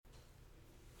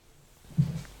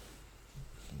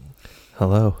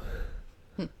Hello.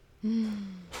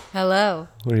 Hello.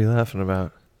 What are you laughing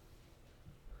about?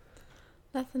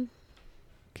 Nothing.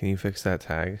 Can you fix that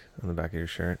tag on the back of your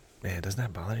shirt? Man, doesn't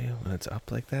that bother you when it's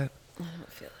up like that? I don't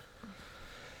feel it.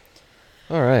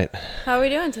 All right. How are we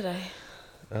doing today?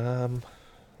 We're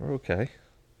okay.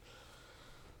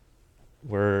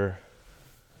 We're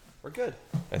good,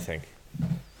 I think.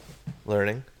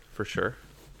 Learning, for sure.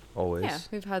 Always. Yeah,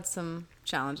 we've had some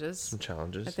challenges. Some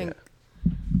challenges, I think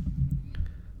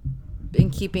in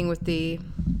keeping with the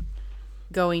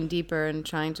going deeper and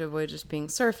trying to avoid just being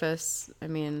surface, I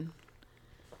mean,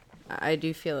 I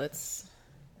do feel it's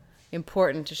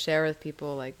important to share with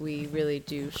people, like, we really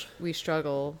do, we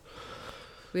struggle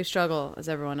as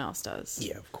everyone else does.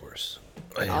 Yeah, of course.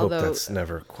 I Although, hope that's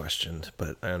never questioned,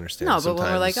 but I understand. No, but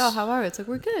when we're like, oh, how are we? It's like,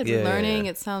 we're good. Yeah, we're learning.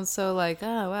 yeah. It sounds so like,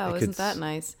 oh, wow, isn't that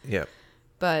nice? Yeah.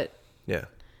 But Yeah.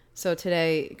 so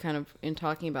today, kind of in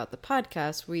talking about the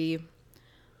podcast, we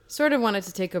sort of wanted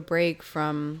to take a break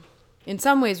from, in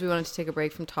some ways, we wanted to take a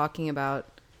break from talking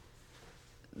about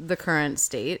the current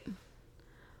state.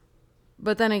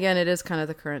 But then again, it is kind of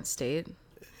the current state.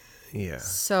 Yeah.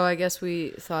 So I guess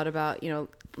we thought about,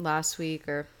 last week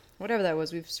or whatever that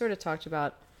was, we've sort of talked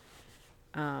about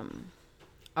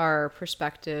our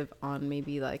perspective on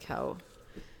maybe like how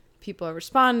people are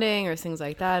responding or things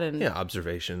like that. And yeah,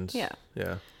 observations. Yeah.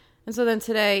 Yeah. And so then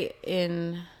today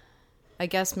I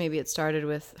guess maybe it started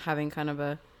with having kind of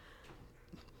a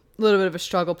little bit of a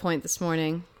struggle point this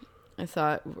morning. We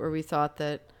thought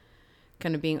that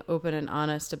kind of being open and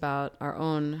honest about our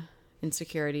own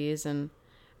insecurities, and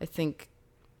I think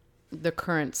the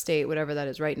current state, whatever that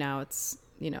is right now, it's,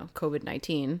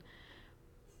 COVID-19,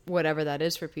 whatever that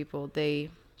is for people,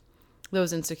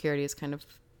 those insecurities kind of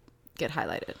get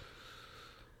highlighted.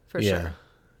 For sure.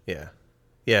 Yeah.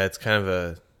 Yeah, it's kind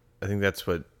of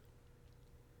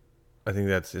I think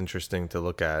that's interesting to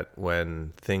look at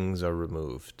when things are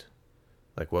removed.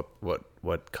 Like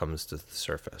what comes to the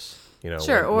surface,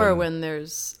 Sure, when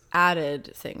there's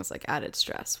added things like added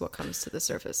stress, what comes to the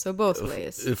surface. So both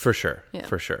ways. For sure. Yeah.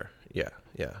 For sure. Yeah.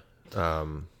 Yeah.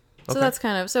 So that's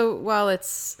kind of, so while it's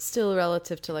still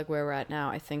relative to like where we're at now,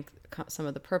 I think some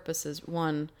of the purposes,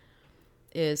 one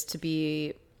is to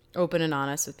be open and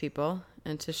honest with people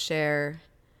and to share,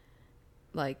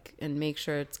 like, and make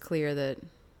sure it's clear that,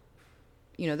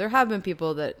 there have been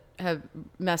people that have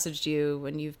messaged you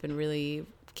when you've been really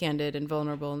candid and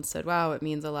vulnerable and said, wow, it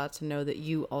means a lot to know that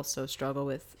you also struggle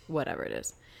with whatever it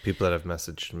is. People that have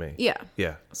messaged me. Yeah.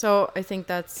 Yeah. So I think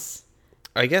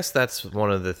I guess that's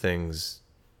one of the things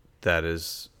that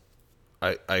is,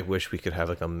 I wish we could have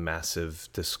like a massive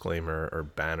disclaimer or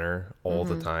banner all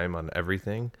the time on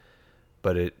everything,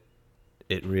 but it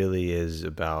really is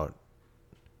about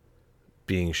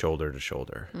being shoulder to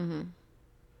shoulder. Mm-hmm.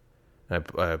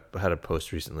 I had a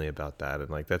post recently about that, and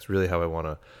like that's really how I want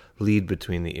to lead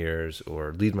between the ears,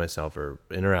 or lead myself, or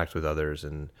interact with others,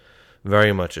 and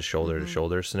very much a shoulder to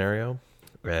shoulder scenario.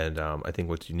 And I think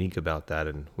what's unique about that,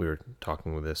 and we were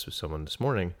talking with someone this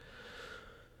morning,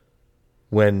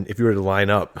 if you were to line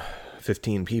up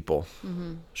 15 people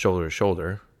shoulder to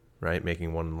shoulder, right,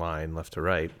 making one line left to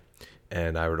right,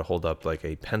 and I were to hold up like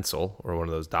a pencil or one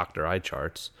of those doctor eye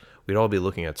charts, we'd all be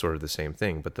looking at sort of the same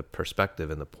thing, but the perspective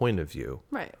and the point of view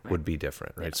would be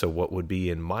different, right? Yeah. So what would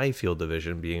be in my field of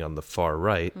vision, being on the far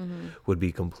right, would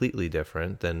be completely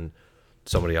different than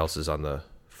somebody else's on the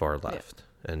far left.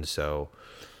 Yeah. And so...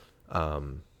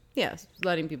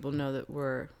 letting people know that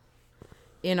we're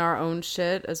in our own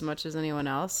shit as much as anyone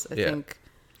else. I think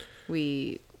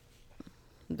the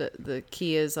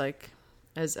key is, like,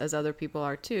 as other people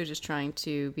are too, just trying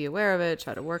to be aware of it,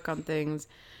 try to work on things,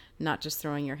 not just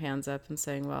throwing your hands up and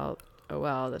saying, well,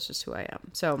 that's just who I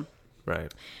am. So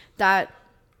right. That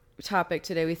topic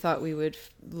today, we thought we would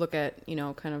look at,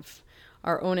 kind of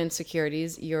our own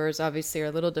insecurities. Yours obviously are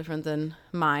a little different than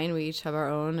mine. We each have our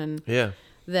own. And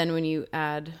then when you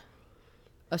add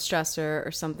a stressor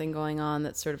or something going on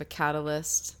that's sort of a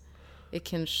catalyst, it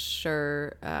can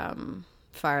sure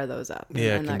fire those up.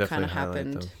 Yeah, and that kind of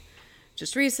happened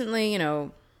just recently.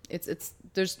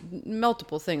 There's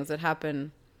multiple things that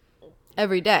happen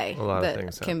every day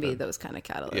that can be those kind of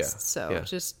catalysts. Yeah. So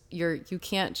just you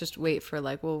can't just wait for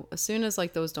like, well, as soon as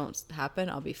like those don't happen,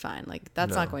 I'll be fine. Like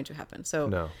that's not going to happen.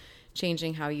 So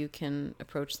changing how you can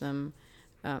approach them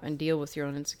and deal with your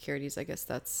own insecurities, I guess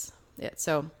that's it.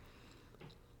 So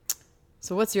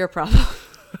what's your problem?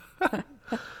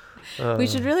 We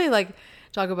should really like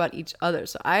talk about each other.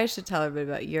 So I should tell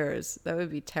everybody about yours. That would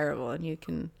be terrible, and you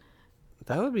can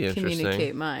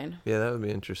communicate mine. Yeah, that would be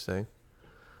interesting.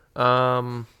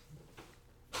 I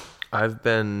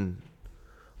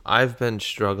I've been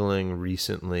struggling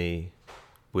recently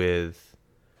with.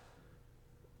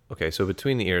 Okay, so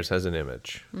Between the Ears has an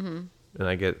image, and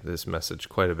I get this message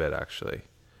quite a bit actually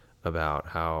about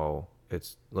how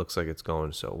it looks like it's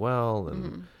going so well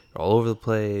and you're all over the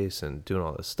place and doing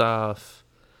all this stuff,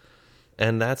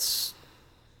 and that's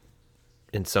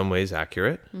in some ways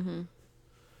accurate, and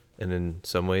in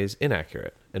some ways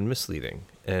inaccurate and misleading.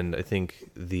 And I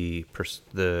think the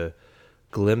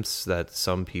glimpse that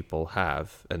some people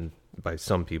have, and by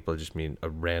some people I just mean a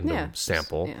random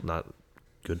sample, not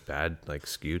good, bad, like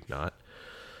skewed, not.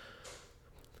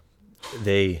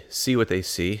 They see what they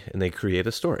see and they create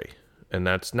a story. And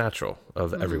that's natural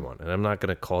of everyone. And I'm not going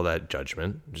to call that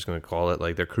judgment. I'm just going to call it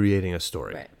like they're creating a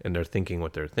story. Right. And they're thinking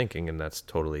what they're thinking, and that's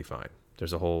totally fine.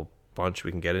 There's a whole bunch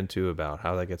we can get into about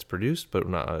how that gets produced, but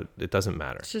not, it doesn't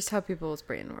matter. It's just how people's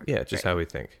brain works. Yeah, just how we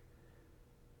think.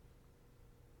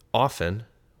 Often,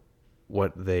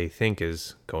 what they think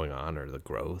is going on, or the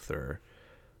growth, or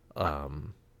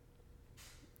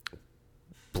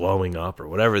blowing up, or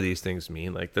whatever these things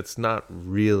mean, like that's not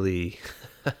really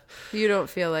You don't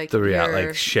feel like the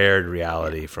like shared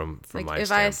reality from like my if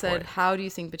standpoint. I said, how do you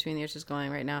think Between the Ears is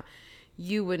going right now?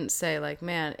 You wouldn't say like,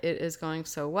 man, it is going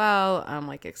so well. I'm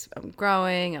like, I'm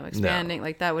growing, I'm expanding.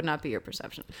 Like that would not be your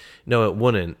perception. No, it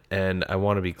wouldn't. And I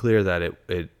want to be clear that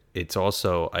it's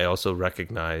also, I also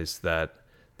recognize that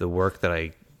the work that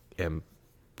I am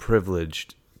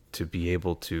privileged to be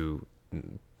able to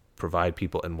provide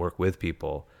people and work with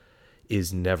people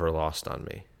is never lost on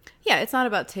me. Yeah, it's not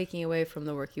about taking away from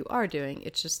the work you are doing.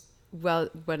 It's just, well,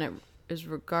 when it is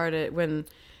regarded, when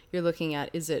you're looking at,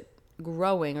 is it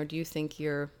growing, or do you think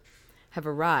have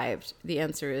arrived? The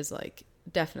answer is like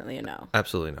definitely a no.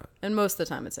 Absolutely not. And most of the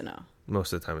time it's a no.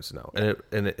 Most of the time it's a no.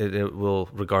 And it will,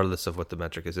 regardless of what the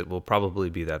metric is, it will probably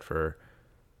be that for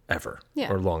ever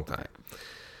or a long time.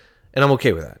 And I'm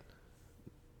okay with that.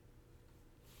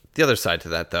 The other side to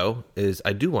that, though, is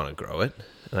I do want to grow it,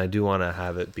 and I do want to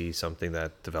have it be something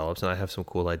that develops, and I have some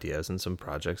cool ideas and some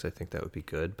projects I think that would be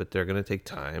good, but they're going to take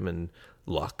time and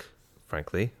luck,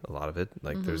 frankly, a lot of it.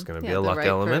 Like, there's going to be a luck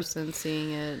element. The right person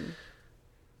seeing it.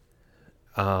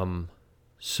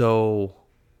 So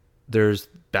there's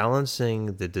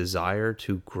balancing the desire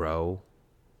to grow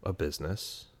a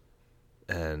business,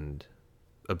 and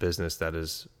a business that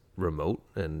is remote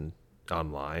and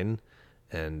online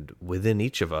and within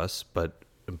each of us, but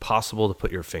impossible to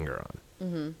put your finger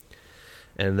on.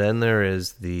 And then there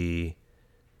is the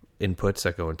inputs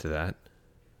that go into that.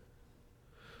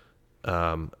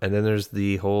 And then there's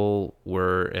the whole,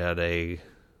 we're at a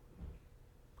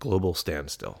global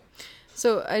standstill.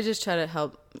 So I just try to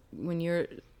help when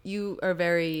you are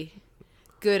very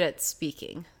good at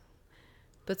speaking,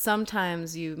 but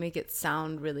sometimes you make it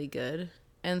sound really good.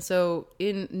 And so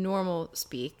in normal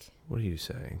speak, what are you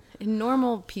saying? In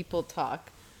normal people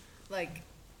talk, like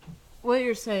what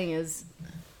you're saying is.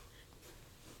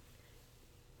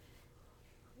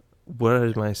 What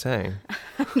am I saying?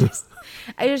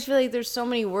 I just feel like there's so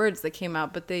many words that came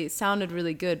out, but they sounded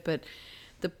really good. But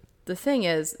the thing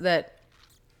is that,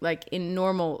 like in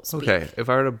normal speak. Okay, if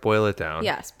I were to boil it down.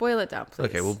 Yes, boil it down, please.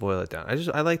 Okay, we'll boil it down.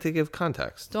 I like to give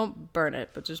context. Don't burn it,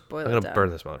 but just boil it down. I'm gonna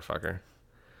burn this motherfucker.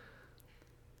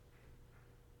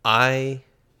 I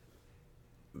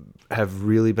have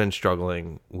really been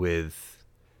struggling with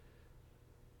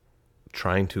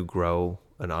trying to grow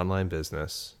an online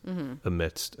business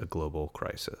amidst a global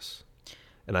crisis.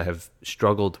 And I have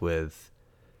struggled with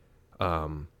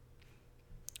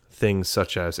things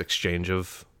such as exchange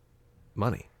of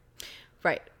money.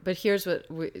 Right. But here's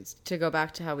to go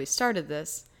back to how we started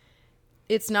this.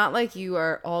 It's not like you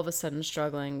are all of a sudden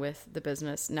struggling with the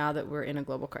business now that we're in a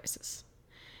global crisis.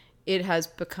 It has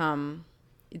become,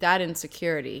 that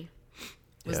insecurity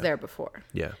was there before.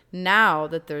 Yeah. Now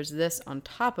that there's this on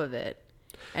top of it,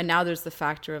 and now there's the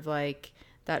factor of like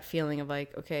that feeling of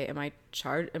like, okay, am I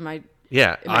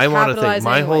Yeah, I want to think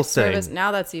my whole service? thing.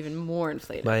 Now that's even more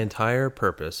inflated. My entire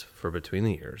purpose for Between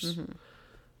the Ears,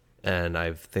 and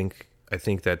I think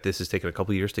that this has taken a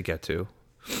couple years to get to.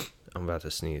 I'm about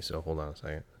to sneeze, so hold on a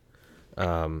second.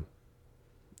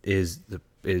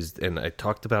 And I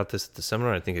talked about this at the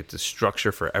seminar. I think it's the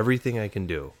structure for everything I can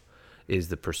do is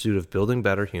the pursuit of building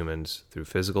better humans through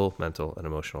physical, mental, and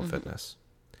emotional fitness.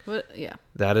 Yeah.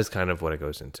 That is kind of what it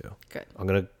goes into. Good. I'm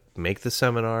going to make the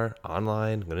seminar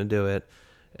online. I'm going to do it.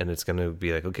 And it's going to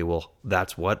be like, okay, well,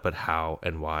 that's what, but how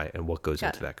and why and what goes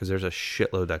into that? Because there's a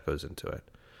shitload that goes into it.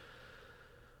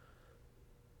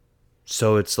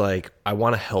 So it's like, I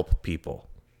want to help people.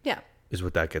 Yeah. Is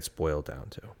what that gets boiled down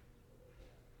to.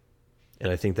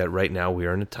 And I think that right now we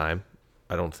are in a time,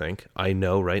 I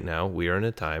know right now we are in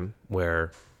a time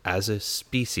where as a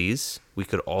species, we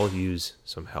could all use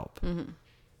some help.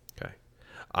 Okay.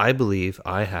 I believe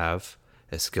I have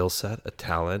a skill set, a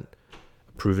talent,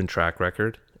 a proven track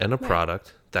record, and a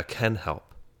product that can help.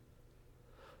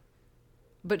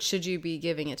 But should you be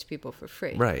giving it to people for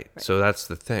free? Right. So that's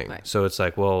the thing. Right. So it's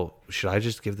like, well, should I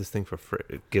just give this thing for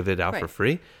free, give it out for Right.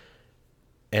 free?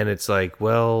 And it's like,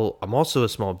 well, I'm also a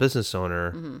small business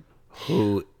owner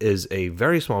who is a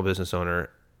very small business owner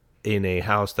in a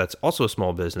house that's also a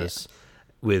small business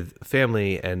with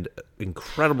family and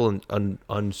incredible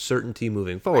uncertainty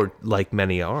moving forward, like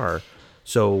many are.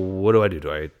 So what do?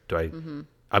 Do I?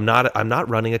 I'm not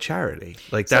running a charity.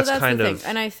 Like that's kind the of. thing.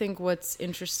 And I think what's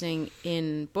interesting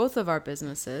in both of our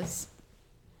businesses,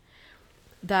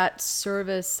 that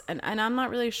service, and I'm not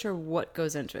really sure what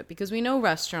goes into it, because we know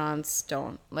restaurants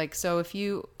don't. Like, so if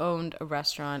you owned a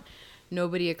restaurant,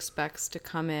 nobody expects to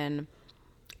come in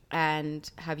and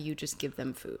have you just give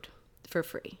them food for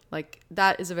free. Like,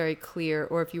 that is a very clear,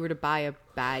 or if you were to buy a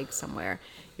bag somewhere,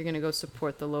 you're going to go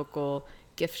support the local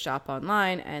gift shop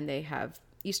online and they have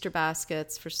Easter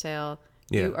baskets for sale.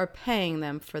 Yeah. You are paying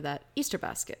them for that Easter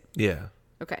basket. Yeah.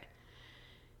 Okay.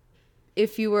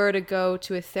 If you were to go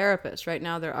to a therapist right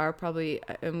now, there are probably,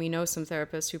 and we know some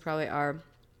therapists who probably are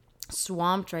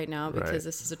swamped right now because Right.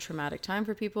 this is a traumatic time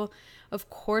for people. Of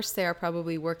course, they are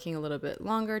probably working a little bit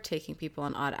longer, taking people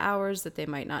on odd hours that they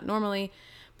might not normally,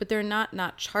 but they're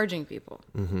not charging people.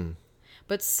 Mm-hmm.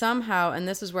 But somehow, and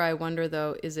this is where I wonder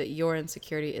though, is it your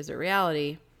insecurity? Is it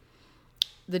reality?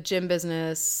 The gym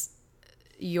business,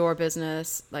 your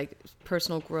business, like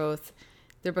personal growth,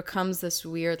 there becomes this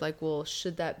weird, like, well,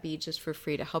 should that be just for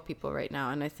free to help people right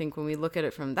now? And I think when we look at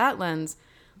it from that lens,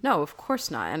 no, of course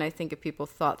not. And I think if people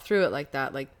thought through it like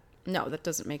that, like, no, that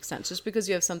doesn't make sense. Just because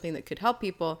you have something that could help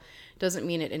people doesn't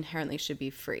mean it inherently should be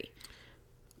free.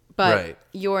 But Right.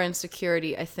 your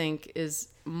insecurity, I think, is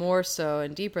more so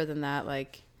and deeper than that.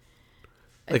 Like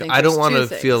Like think I don't there's want two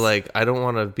to feel things. like I don't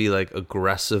want to be like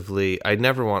aggressively. I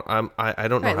never want. I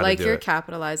don't know Right, how like to do you're it.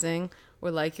 capitalizing, or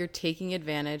like you're taking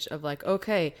advantage of, like,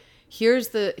 okay, here's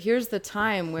the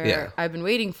time where Yeah. I've been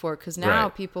waiting for, because now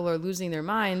Right. people are losing their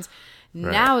minds.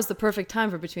 Now is the perfect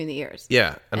time for Between the Ears.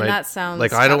 Yeah, and that sounds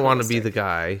like I don't want to be capitalistic. the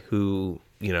guy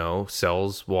who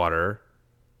sells water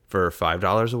for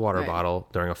 $5 a water Right. bottle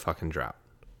during a fucking drought.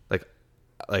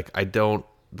 Like I don't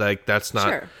like that's not.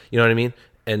 Sure. You know what I mean?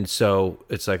 And so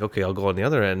it's like, okay, I'll go on the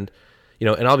other end.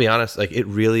 And I'll be honest, like it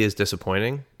really is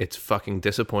disappointing. It's fucking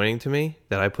disappointing to me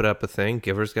that I put up a thing,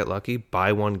 givers get lucky,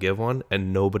 buy one, give one,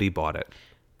 and nobody bought it.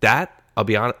 That, I'll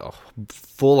be honest,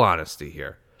 full honesty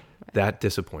here, that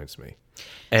disappoints me.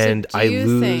 And do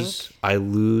you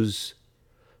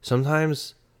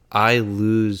sometimes I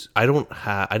lose,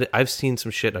 I've seen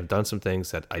some shit and I've done some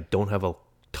things that I don't have a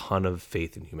ton of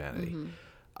faith in humanity. Mm-hmm.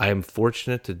 I am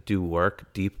fortunate to do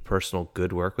work, deep, personal,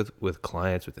 good work with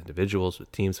clients, with individuals,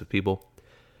 with teams, with people.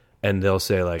 And they'll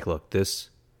say like, look, this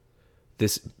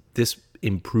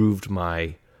improved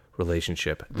my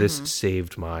relationship. This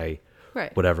saved my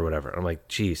Right. whatever. I'm like,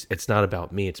 geez, it's not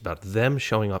about me. It's about them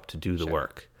showing up to do the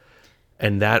work.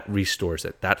 And that restores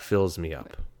it. That fills me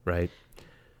up, right?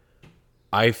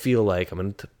 I feel like I'm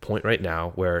at a point right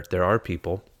now where there are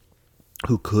people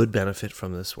who could benefit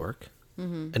from this work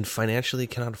and financially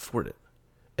cannot afford it.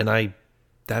 And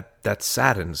that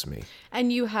saddens me.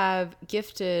 And you have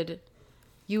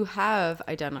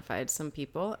identified some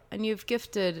people, and you've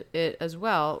gifted it as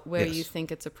well where Yes. you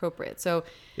think it's appropriate. So,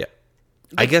 Yeah.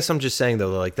 I guess I'm just saying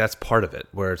though, like that's part of it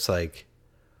where it's like,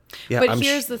 yeah, but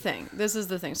here's the thing. This is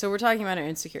the thing. So we're talking about our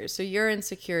insecurity. So your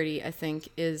insecurity, I think,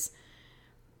 is,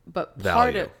 but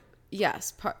part Value. of,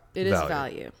 yes, it is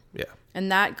value. Yeah. And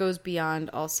that goes beyond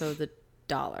also the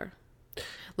dollar.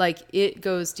 Like, it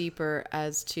goes deeper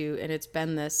as to, and it's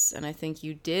been this, and I think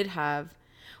you did have,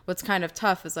 what's kind of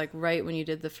tough is like right when you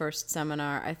did the first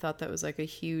seminar, I thought that was like a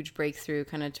huge breakthrough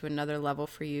kind of to another level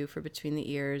for you for Between the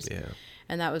Ears. Yeah.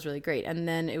 And that was really great. And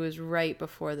then it was right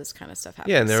before this kind of stuff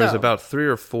happened. Yeah, and there was So- about 3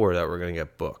 or 4 that were going to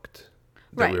get booked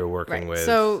that Right, we were working right. with.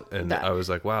 So and that- I was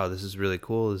like, wow, this is really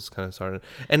cool. This is kind of starting.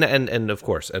 And of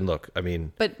course, and look, I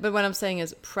mean, But what I'm saying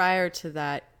is, prior to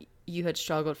that, you had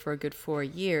struggled for a good 4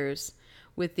 years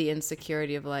with the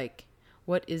insecurity of like,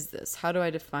 what is this? How do I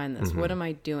define this? What am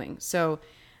I doing? So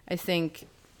I think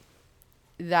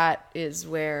that is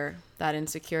where that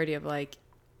insecurity of like,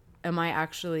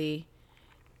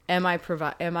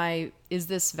 is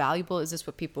this valuable? Is this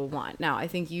what people want? Now, I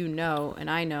think and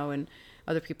I know, and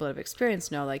other people that have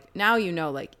experienced know, like now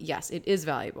like, yes, it is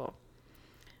valuable.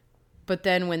 But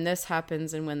then when this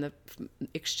happens and when the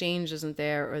exchange isn't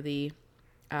there, or the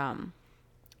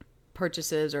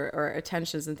purchases or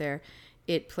attention isn't there,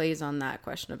 it plays on that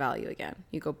question of value again.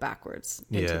 You go backwards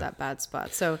into Yeah. that bad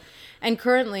spot. So, and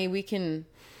currently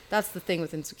that's the thing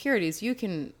with insecurities. You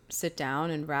can sit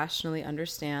down and rationally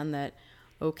understand that,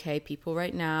 okay, people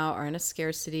right now are in a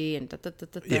scarcity and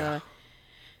Yeah.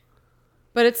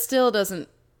 but it still doesn't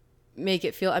make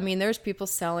it feel, I mean, there's people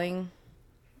selling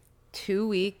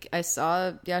 2-week, I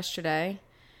saw yesterday,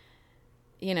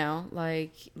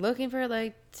 like looking for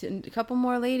like a couple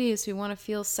more ladies who want to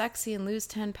feel sexy and lose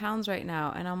 10 pounds right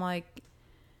now. And I'm like,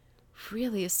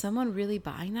 really? Is someone really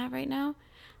buying that right now?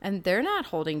 And they're not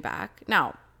holding back.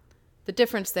 Now, the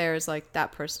difference there is like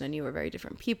that person and you are very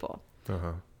different people.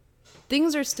 Uh-huh.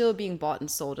 Things are still being bought and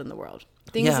sold in the world.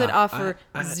 Things Yeah, that offer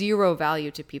zero value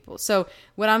to people. So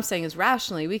what I'm saying is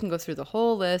rationally, we can go through the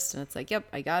whole list and it's like, yep,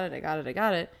 I got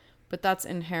it. But that's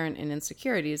inherent in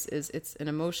insecurities is it's an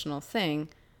emotional thing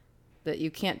that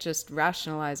you can't just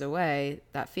rationalize away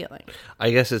that feeling. I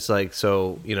guess it's like,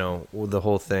 so, the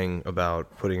whole thing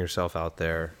about putting yourself out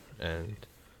there and,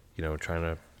 trying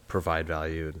to provide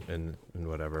value and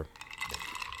whatever,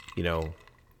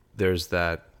 there's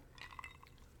that,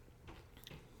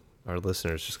 our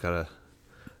listeners just got a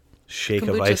shake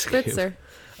of Kombucha ice cube.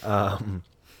 spritzer.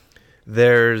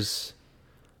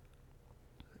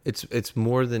 It's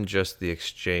more than just the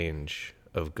exchange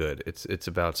of good. It's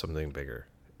about something bigger.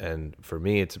 And for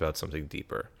me, it's about something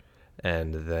deeper.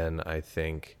 And then I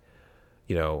think,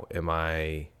 am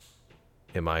I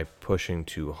pushing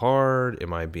too hard?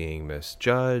 Am I being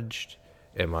misjudged?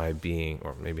 Am I being,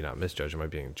 or maybe not misjudged, am I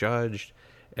being judged?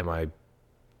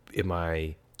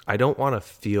 I don't want to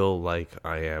feel like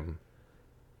I am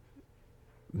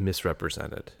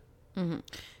misrepresented. Mm-hmm.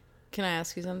 Can I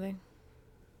ask you something?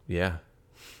 Yeah.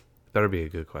 Better be a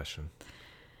good question.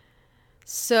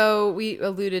 So we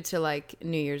alluded to like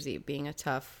New Year's Eve being a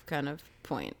tough kind of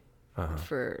point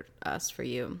for us, for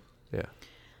you. Yeah.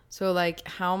 So like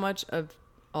how much of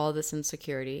all this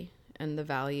insecurity and the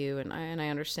value, and I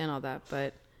understand all that,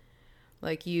 but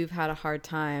like you've had a hard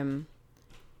time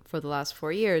for the last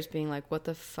 4 years being like, what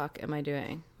the fuck am I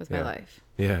doing with my life?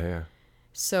 Yeah.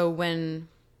 So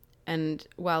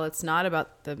while it's not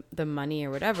about the money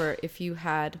or whatever, if you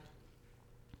had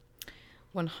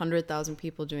 100,000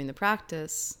 people doing the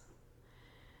practice,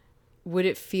 would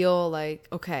it feel like,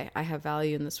 okay, I have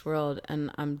value in this world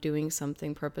and I'm doing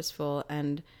something purposeful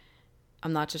and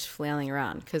I'm not just flailing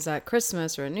around? Because at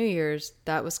Christmas or at New Year's,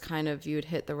 that was kind of, you would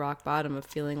hit the rock bottom of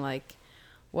feeling like,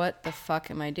 what the fuck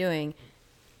am I doing?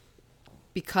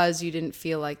 Because you didn't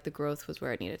feel like the growth was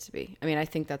where it needed to be. I mean, I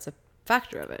think that's a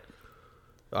factor of it.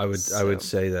 I would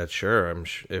say that, sure.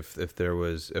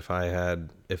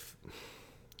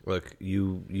 Look,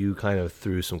 you kind of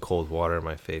threw some cold water in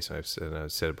my face, and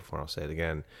I've said it before, and I'll say it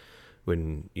again.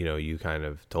 When, you kind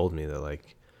of told me that,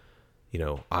 like,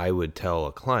 I would tell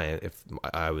a client, if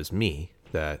I was me,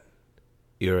 that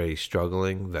you're a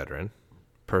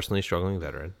personally struggling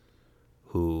veteran,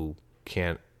 who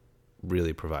can't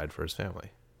really provide for his family.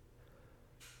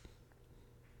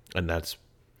 And that's...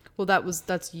 Well, that's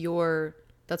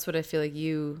what I feel like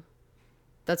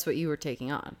that's what you were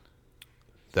taking on.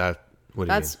 That... What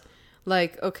do you mean?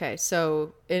 Like, okay,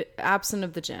 so absent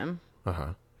of the gym,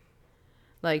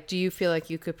 like, do you feel like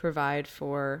you could provide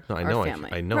for our family?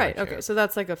 I know. Right. I can. Okay. So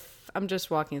that's like I'm just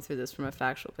walking through this from a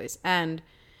factual place. And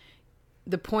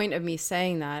the point of me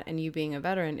saying that and you being a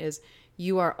veteran is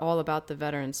you are all about the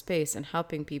veteran space and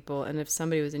helping people. And if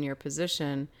somebody was in your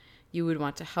position, you would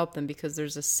want to help them because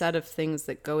there's a set of things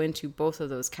that go into both of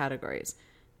those categories.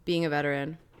 Being a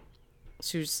veteran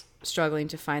who's struggling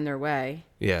to find their way.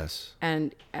 Yes.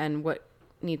 And what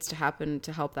needs to happen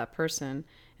to help that person.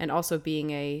 And also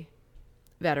being a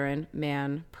veteran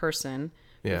person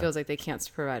who feels like they can't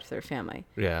provide for their family.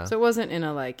 Yeah. So it wasn't in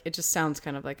a like, it just sounds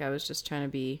kind of like I was just trying to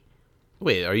be...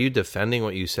 Wait, are you defending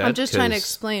what you said? I'm just trying to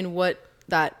explain what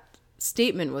that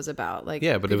statement was about. Like,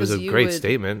 yeah, but it was a great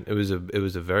statement. It was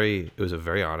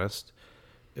very honest.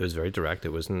 It was very direct. It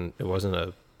wasn't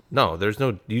a... No, there's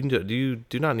no... You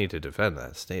do not need to defend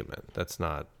that statement. That's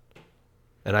not...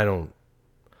 And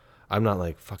I'm not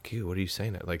like, fuck you, what are you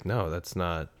saying? Like, no, that's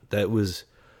not... That was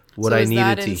what I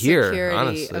needed to hear,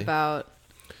 honestly. About...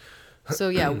 So,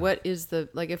 yeah, what is the...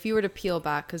 Like, if you were to peel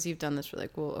back, because you've done this for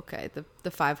like, well, okay,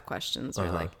 the 5 questions are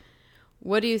like,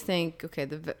 what do you think, okay,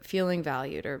 feeling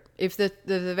valued, or if the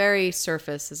very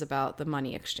surface is about the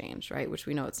money exchange, right, which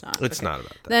we know it's not. It's not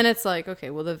about that. Then it's like, okay,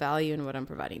 well, the value in what I'm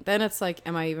providing. Then it's like,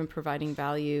 am I even providing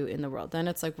value in the world? Then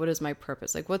it's like, what is my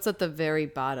purpose? Like, what's at the very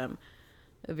bottom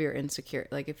of your insecurity?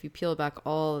 Like, if you peel back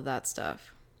all of that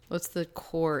stuff, what's the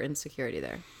core insecurity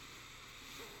there?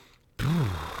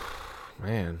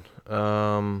 Man.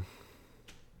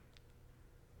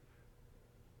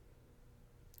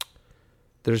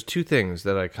 There's two things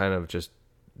that I kind of just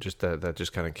that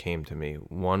just kind of came to me.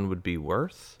 One would be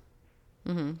worth.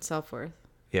 Self-worth.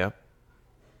 Yep.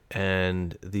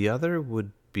 And the other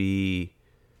would be,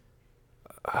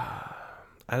 I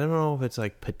don't know if it's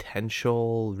like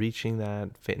potential reaching that,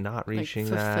 not reaching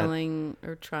like that. fulfilling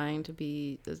or trying to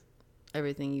be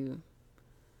everything you.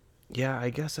 Yeah, I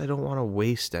guess I don't want to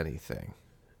waste anything.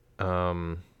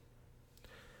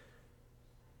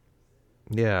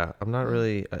 Yeah, I'm not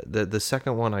really the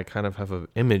second one. I kind of have an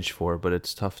image for, but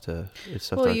it's tough to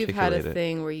Well, to you've had articulate a it.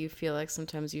 thing where you feel like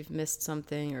sometimes you've missed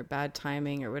something or bad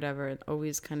timing or whatever, and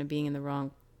always kind of being in the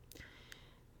wrong,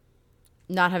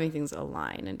 not having things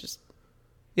align and just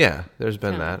Yeah, there's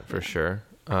been Kinda, that for yeah. sure.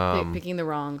 picking the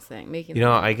wrong thing, making. You the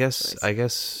know, wrong I choice.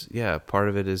 guess, yeah, part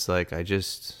of it is like I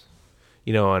just,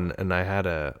 and I had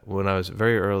when I was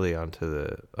very early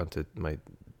onto my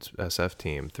SF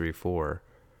team 3-4,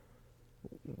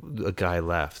 a guy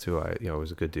left who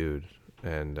was a good dude,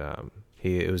 and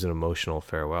it was an emotional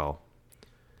farewell,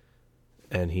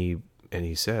 and he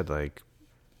said like,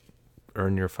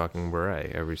 earn your fucking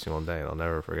beret every single day, and I'll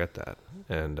never forget that.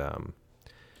 And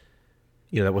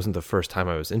that wasn't the first time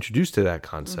I was introduced to that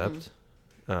concept.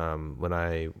 When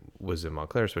I was in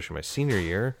Montclair, especially my senior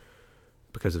year,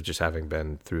 because of just having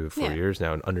been through 4 years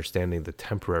now and understanding the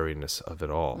temporariness of it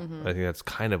all. I think that's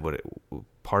kind of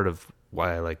part of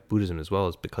why I like Buddhism as well,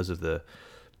 is because of the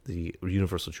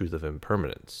universal truth of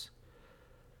impermanence.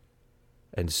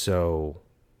 And so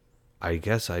I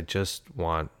guess I just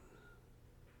want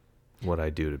what I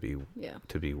do to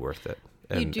be worth it.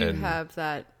 And, you do have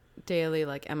that daily,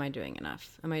 like, am I doing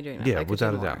enough? Am I doing enough? Yeah, I could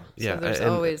without do a more. doubt. Yeah, So there's and-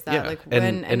 always that, yeah, like, and-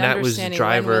 when and that was understanding when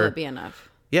will driver- it be enough?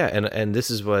 Yeah, and this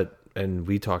is what, and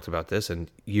we talked about this, and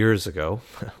years ago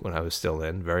when I was still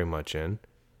very much in,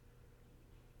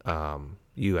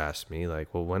 you asked me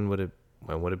like, well, when would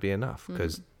it be enough?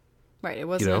 Because Right, it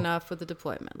wasn't enough with the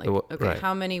deployment. Like, okay, right.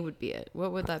 how many would be it?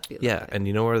 What would that be? yeah, like? and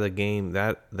you know where the game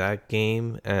that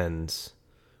game ends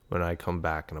when I come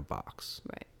back in a box.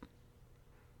 Right.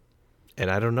 And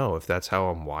I don't know if that's how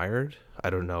I'm wired. I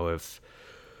don't know if,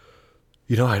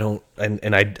 I don't,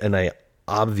 and I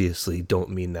obviously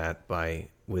don't mean that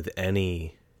with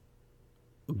any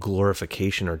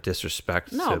glorification or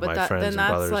disrespect No, to but my friends then and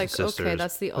that's brothers like, and sisters. okay,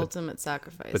 that's the ultimate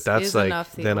sacrifice. But that's Is like,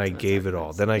 enough the then I ultimate gave it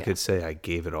all. sacrifice? Then I Yeah. could say I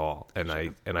gave it all, and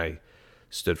I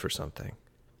stood for something,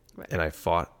 Right. and I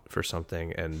fought for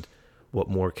something. And what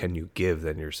more can you give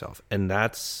than yourself? And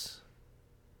that's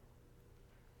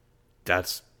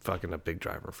fucking a big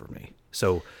driver for me.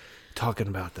 So talking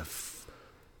about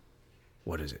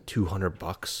what is it,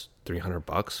 $200,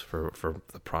 $300 for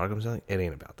the product I'm selling, it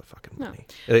ain't about the fucking money.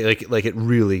 Like it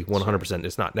really 100%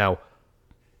 is not. Now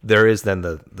there is then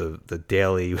the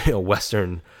daily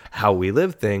Western how we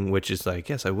live thing, which is like,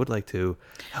 yes, I would like to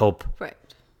help, Right.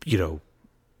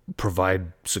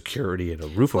 provide security and a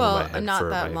roof over my head. Well, not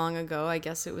that long ago. I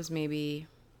guess it was maybe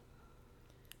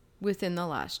within the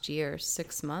last year,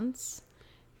 6 months.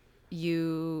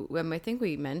 I think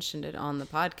we mentioned it on the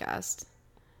podcast.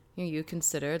 You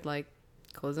considered like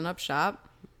closing up shop,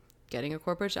 getting a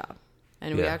corporate job,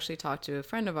 and we Yeah. actually talked to a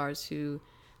friend of ours who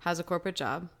has a corporate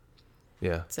job.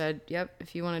 Yeah. Said, "Yep,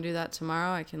 if you want to do that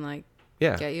tomorrow, I can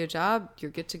Yeah. get you a job.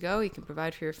 You're good to go. You can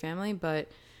provide for your family." But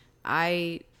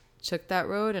I took that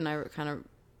road, and I kind of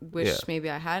wished maybe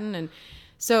I hadn't. And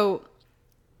so,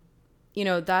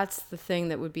 that's the thing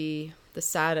that would be the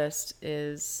saddest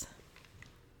is,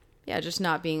 just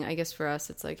not being, I guess for us,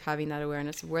 it's like having that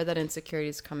awareness of where that insecurity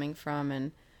is coming from.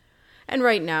 And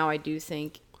right now, I do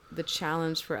think the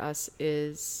challenge for us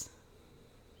is,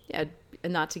 and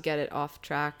not to get it off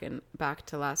track and back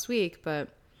to last week, but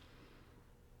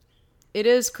it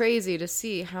is crazy to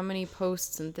see how many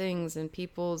posts and things and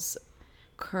people's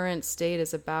current state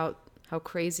is about how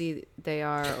crazy they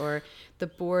are, or the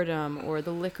boredom, or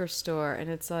the liquor store. And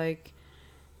it's like,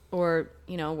 or,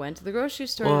 went to the grocery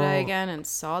store today again and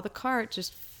saw the cart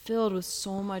just filled with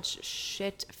so much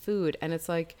shit food. And it's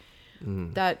like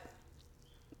that,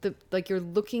 you're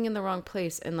looking in the wrong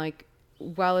place. And like,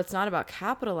 while it's not about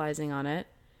capitalizing on it,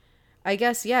 I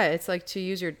guess, it's like, to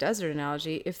use your desert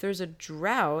analogy, if there's a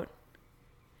drought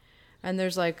and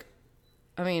there's like,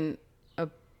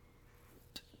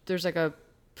 there's like a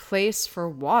place for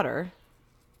water,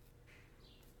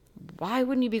 why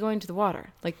wouldn't you be going to the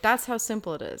water? Like, that's how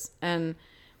simple it is. And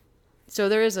so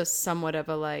there is a somewhat of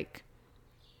a like,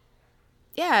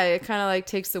 it kind of like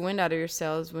takes the wind out of your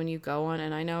sails when you go on.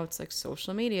 And I know it's like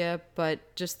social media, but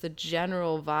just the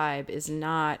general vibe is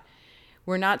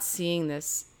we're not seeing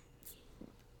this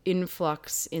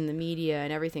influx in the media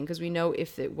and everything, because we know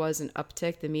if it was an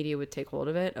uptick, the media would take hold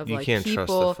of it. You can't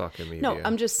trust the fucking media. No,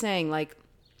 I'm just saying, like,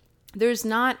 there's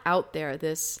not out there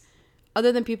this,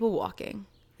 other than people walking,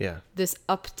 Yeah. this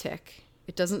uptick.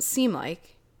 It doesn't seem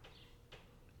like,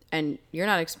 and you're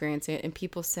not experiencing it, and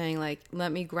people saying like,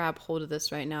 let me grab hold of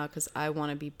this right now because I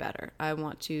want to be better. I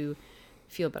want to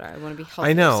feel better. I want to be healthy.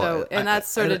 I know. So, and that's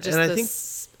sort of just I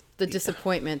the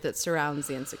disappointment that surrounds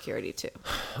the insecurity too.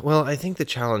 Well, I think the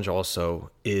challenge also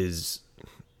is,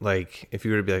 like, if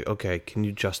you were to be like, okay, can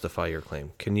you justify your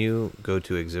claim? Can you go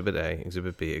to Exhibit A,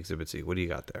 Exhibit B, Exhibit C? What do you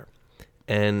got there?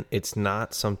 And it's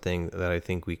not something that I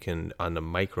think we can, on the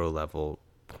micro level,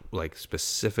 like,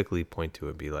 specifically point to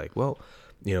and be like, well,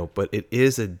 but it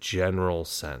is a general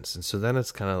sense. And so then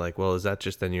it's kind of like, well, is that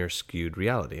just then your skewed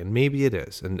reality? And maybe it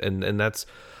is. And that's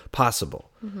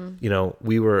possible. Mm-hmm.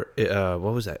 We were,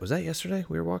 what was that? Was that yesterday?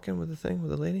 We were walking with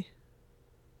the lady?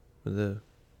 With the...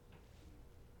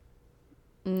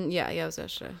 Yeah, it was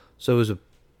yesterday. So it was a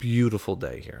beautiful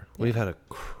day here. Yeah. We've had a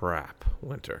crap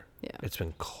winter. Yeah. It's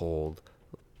been cold.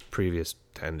 Previous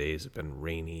 10 days have been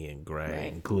rainy and gray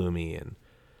and gloomy, and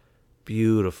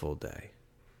beautiful day.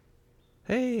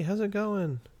 Hey, how's it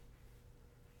going?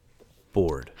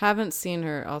 Bored. Haven't seen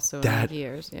her also in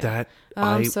years. Yeah.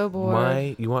 I'm so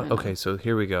bored. Okay, so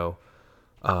here we go.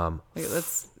 Wait,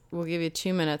 we'll give you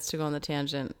 2 minutes to go on the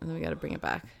tangent, and then we got to bring it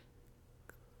back.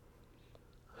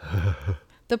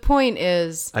 The point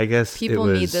is, I guess people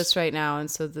need this right now,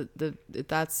 and so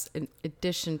that's in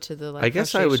addition to the like. I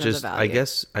guess I would just. I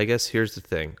guess here's the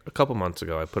thing. A couple months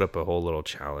ago, I put up a whole little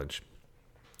challenge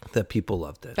that people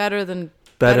loved it. Better than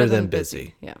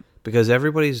busy. Yeah. Because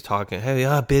everybody's talking.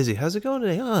 Hey, busy. How's it going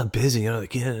today? Oh, busy.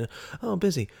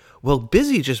 Busy. Well,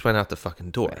 busy just went out the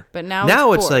fucking door. Right. But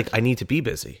now it's like I need to be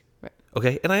busy. Right.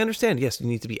 Okay, and I understand. Yes, you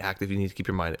need to be active. You need to keep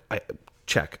your mind.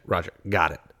 Check, Roger.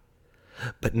 Got it.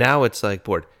 But now it's like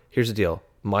bored. Here's the deal.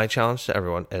 My challenge to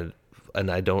everyone, and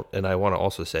I want to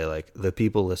also say, like, the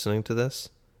people listening to this,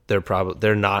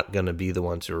 they're not going to be the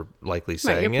ones who are likely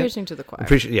saying it. You're preaching to the choir.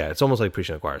 It's almost like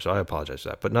preaching to the choir. So I apologize for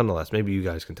that. But nonetheless, maybe you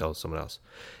guys can tell someone else.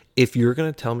 If you're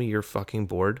going to tell me you're fucking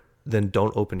bored, then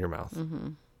don't open your mouth. Mm-hmm.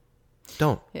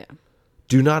 Don't. Yeah.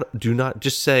 Do not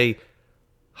just say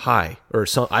hi or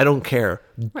some. I don't care.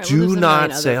 Right, Do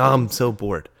not say, oh, I'm so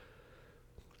bored.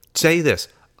 Say this.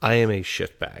 I am a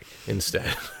shitbag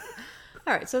instead.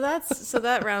 All right, so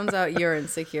that rounds out your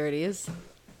insecurities.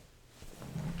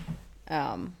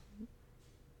 So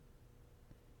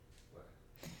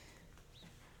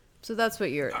that's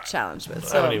what you're challenged with.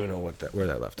 So, I don't even know where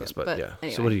that left us, but yeah.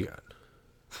 Anyway. So what do you got?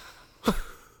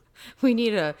 We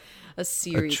need a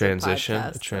series. A transition.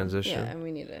 Of podcasts. Yeah, and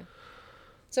we need a.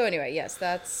 So anyway, yes,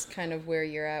 that's kind of where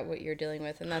you're at, what you're dealing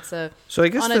with, and that's a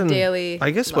daily.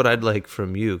 I guess level. what I'd like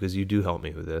from you, because you do help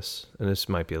me with this, and this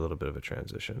might be a little bit of a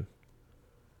transition.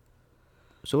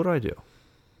 So what do I do?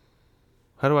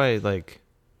 How do I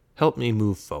help me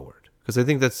move forward? Because I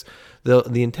think that's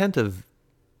the intent of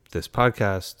this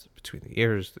podcast, Between the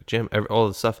Ears, the gym, all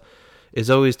the stuff, is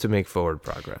always to make forward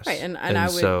progress. Right, and I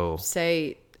would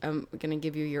say I'm going to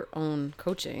give you your own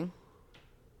coaching.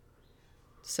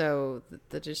 So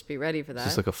just be ready for that.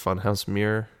 Is this like a funhouse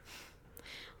mirror?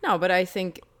 No, but I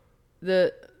think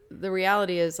the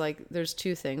reality is like there's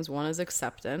two things. One is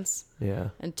acceptance. Yeah.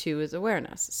 And two is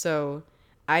awareness. So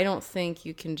I don't think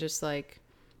you can just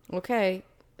okay,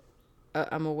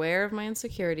 I'm aware of my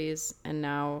insecurities and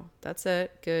now that's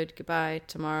it. Good. Goodbye.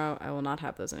 Tomorrow I will not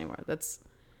have those anymore. That's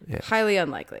highly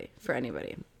unlikely for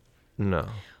anybody. No.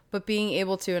 But being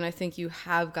able to, and I think you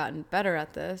have gotten better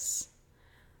at this,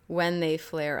 when they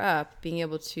flare up, being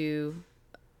able to,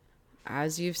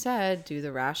 as you've said, do the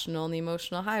rational and the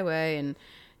emotional highway and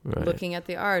looking at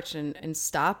the arch and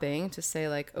stopping to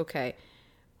say okay,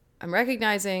 I'm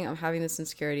recognizing I'm having this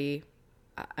insecurity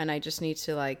and I just need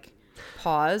to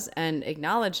pause and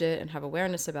acknowledge it and have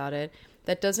awareness about it.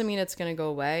 That doesn't mean it's going to go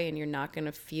away and you're not going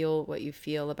to feel what you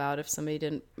feel about if somebody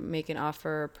didn't make an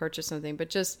offer or purchase something, but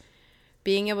just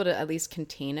being able to at least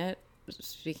contain it.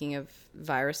 Speaking of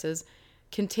viruses,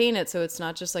 contain it so it's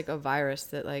not just a virus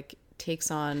that takes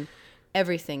on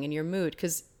everything in your mood.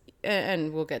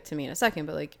 And we'll get to me in a second,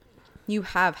 but you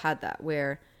have had that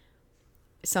where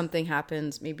something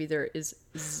happens, maybe there is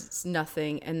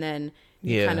nothing, and then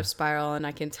you kind of spiral. And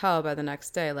I can tell by the next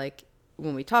day,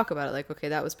 when we talk about it, okay,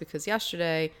 that was because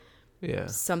yesterday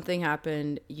something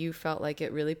happened. You felt like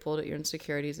it really pulled at your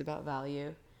insecurities about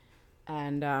value,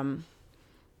 and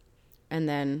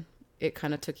then it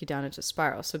kind of took you down into a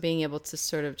spiral. So being able to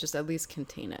sort of just at least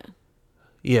contain it.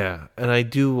 Yeah. And I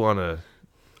do want to,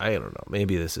 I don't know,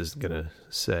 maybe this is defensive,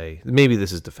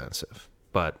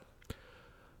 but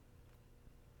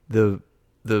the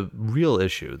real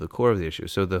issue, the core of the issue,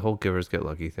 so the whole Givers Get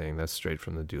Lucky thing, that's straight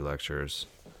from the Do Lectures.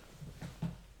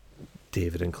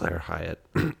 David and Claire Hyatt,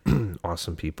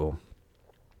 awesome people,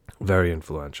 very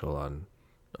influential on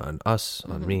us,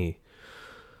 on me.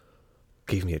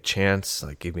 Gave me a chance,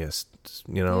 like gave me a,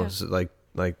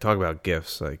 like talk about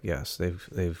gifts. Like, yes,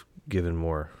 they've given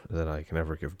more than I can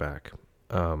ever give back.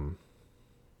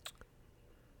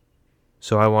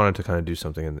 So I wanted to kind of do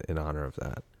something in honor of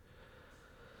that.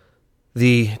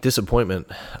 The disappointment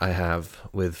I have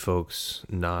with folks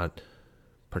not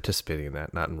participating in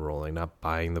that, not enrolling, not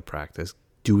buying the practice,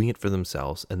 doing it for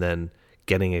themselves, and then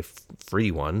getting a free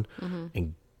one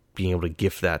and being able to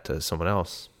gift that to someone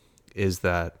else is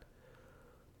that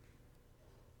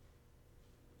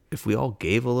if we all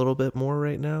gave a little bit more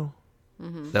right now,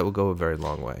 that would go a very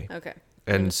long way. Okay.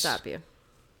 I'm going to stop you.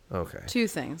 Okay. 2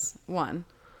 things. 1,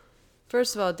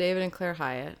 first of all, David and Claire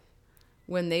Hyatt,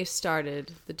 when they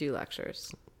started the Do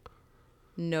Lectures,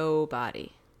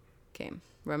 nobody came.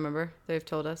 Remember? They've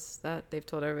told us that. They've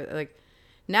told everybody. Like,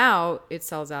 now it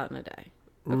sells out in a day.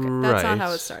 Okay. That's not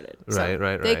how it started.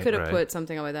 Right. They could have put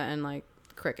something up like that and, like,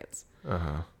 crickets.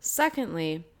 Uh-huh.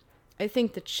 Secondly, I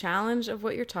think the challenge of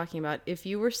what you're talking about, if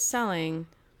you were selling...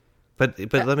 But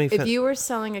let me... If you were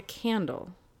selling a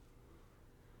candle...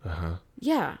 Uh-huh.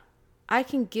 Yeah. I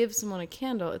can give someone a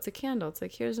candle. It's a candle. It's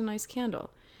like, here's a nice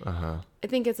candle. Uh-huh. I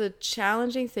think it's a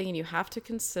challenging thing, and you have to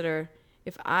consider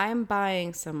if I'm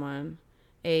buying someone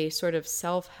a sort of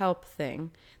self-help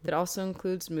thing that also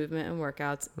includes movement and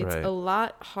workouts, it's a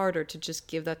lot harder to just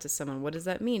give that to someone. What does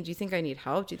that mean? Do you think I need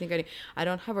help? Do you think I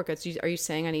don't have workouts? Are you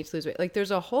saying I need to lose weight? Like, there's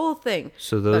a whole thing.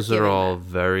 So those are all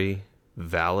very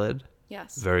valid,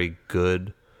 yes, very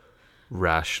good,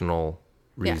 rational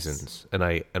reasons.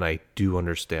 Yes. And I do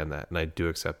understand that, and I do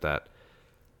accept that.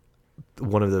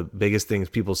 One of the biggest things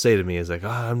people say to me is like,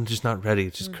 I'm just not ready.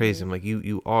 It's just crazy. I'm like,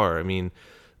 you are. I mean,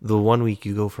 the 1 week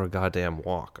you go for a goddamn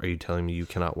walk. Are you telling me you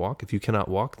cannot walk? If you cannot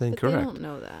walk, then correct. They don't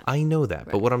know that. I know that.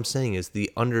 Right. But what I'm saying is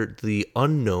the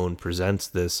unknown presents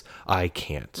this I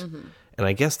can't. And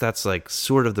I guess that's like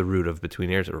sort of the root of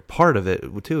Between Ears, or part of it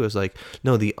too, is like,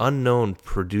 no, the unknown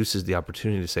produces the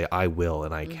opportunity to say I will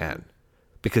and I can,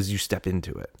 because you step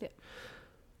into it. Yeah.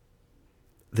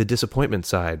 The disappointment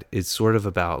side is sort of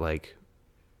about like,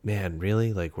 man,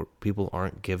 really? Like, people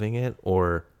aren't giving it?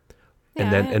 Or...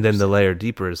 And then the layer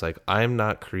deeper is like, I'm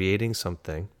not creating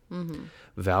something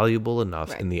valuable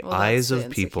enough in the eyes of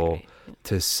people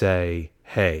to say,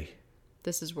 hey,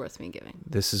 this is worth me giving.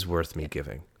 This is worth me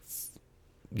giving.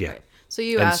 Yeah. Right. So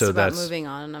you asked about moving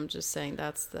on, and I'm just saying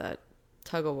that's that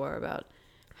tug of war about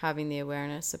having the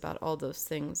awareness about all those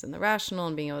things and the rational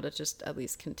and being able to just at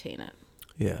least contain it.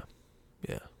 Yeah.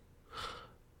 Yeah.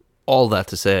 All that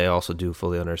to say, I also do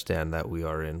fully understand that we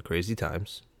are in crazy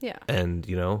times. Yeah. And,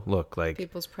 look, like,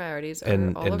 people's priorities are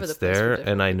all over the place. There,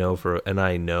 and I know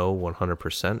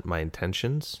 100% my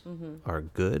intentions are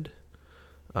good.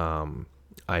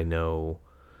 I know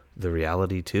the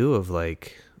reality too of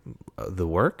like the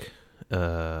work,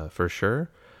 for sure.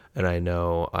 And I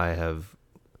know I'm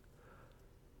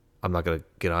not going to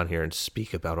get on here and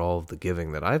speak about all of the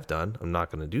giving that I've done. I'm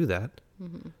not going to do that.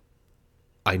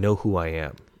 I know who I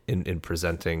am in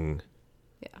presenting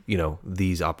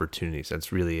these opportunities.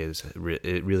 It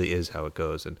really is how it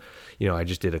goes. And, I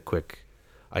just did a quick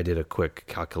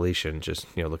calculation, just,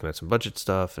 looking at some budget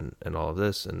stuff and all of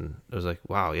this. And I was like,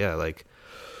 wow, yeah, like,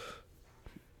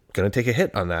 going to take a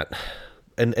hit on that.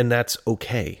 And that's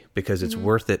okay, because it's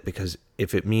worth it, because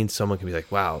if it means someone can be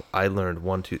like, wow, I learned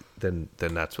 1, 2, then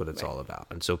that's what it's all about.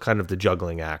 And so kind of the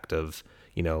juggling act of,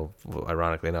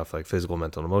 ironically enough, like physical,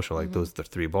 mental, and emotional, like those are the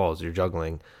 3 balls you're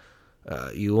juggling.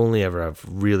 You only ever have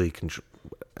really control.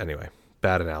 Anyway,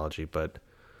 bad analogy, but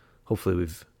hopefully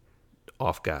we've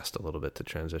off-gassed a little bit to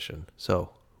transition. So,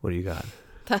 what do you got?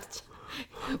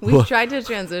 We tried to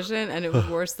transition, and it was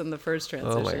worse than the first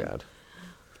transition. Oh my God.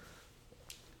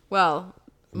 Well,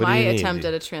 my attempt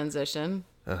at a transition.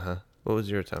 Uh-huh. What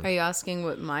was your attempt? Are you asking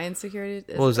what my insecurity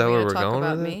is? Well, is that where we're going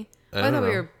about with me? I thought know. We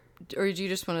were, or do you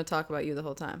just want to talk about you the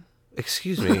whole time?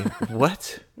 Excuse me.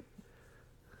 What?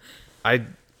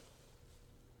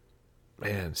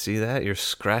 Man, see that? You're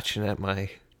scratching at my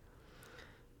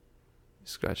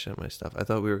stuff. I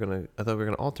thought we were gonna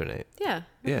alternate. Yeah.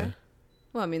 Okay. Yeah.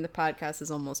 Well, I mean, the podcast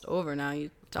is almost over now. You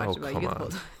talked about you the whole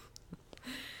time.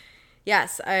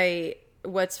 Yes,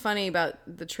 what's funny about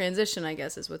the transition, I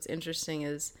guess, is what's interesting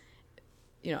is,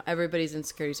 everybody's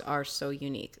insecurities are so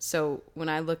unique. So when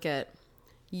I look at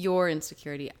your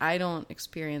insecurity, I don't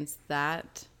experience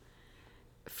that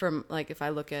from, like, if I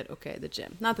look at, the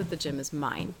gym. Not that the gym is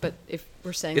mine, but if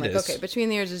we're saying, Between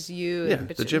the Ears is you, and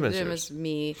the gym is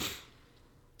me.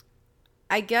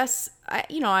 I guess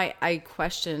I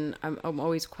question. I'm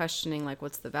always questioning like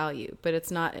what's the value, but it's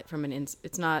not from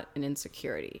it's not an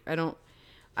insecurity.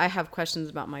 I have questions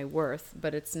about my worth,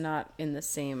 but it's not in the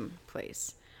same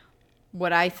place.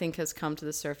 What I think has come to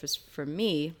the surface for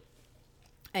me,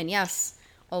 and yes,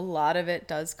 a lot of it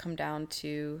does come down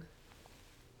to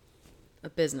a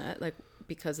business, like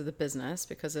because of the business,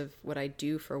 because of what I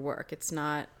do for work. It's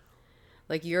not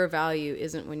like your value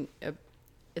isn't when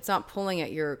it's not pulling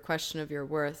at your question of your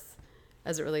worth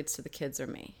as it relates to the kids or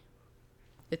me.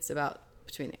 It's about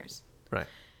between the ears. Right.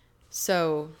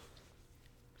 So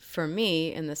for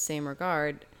me, in the same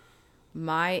regard,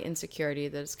 my insecurity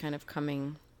that is kind of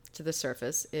coming to the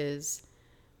surface is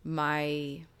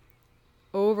my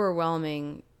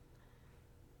overwhelming,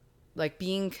 like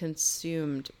being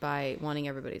consumed by wanting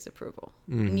everybody's approval,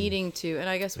 needing to, and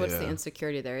I guess what's the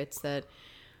insecurity there? It's that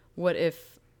what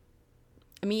if,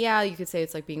 I mean, yeah, you could say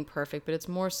it's like being perfect, but it's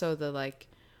more so the like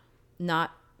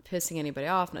not pissing anybody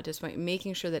off, not disappointing,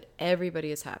 making sure that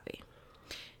everybody is happy.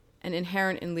 And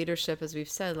inherent in leadership, as we've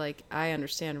said, like I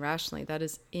understand rationally, that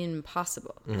is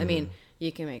impossible. I mean,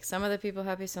 you can make some of the people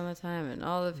happy some of the time and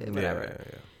all of it, whatever.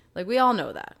 Yeah. Like we all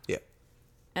know that. Yeah.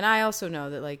 And I also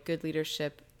know that like good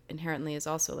leadership inherently is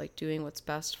also like doing what's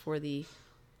best for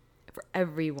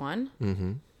everyone.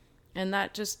 Mm-hmm. And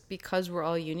that just because we're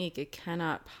all unique, it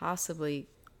cannot possibly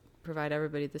provide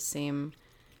everybody the same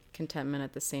contentment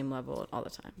at the same level all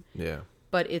the time. Yeah.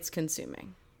 But it's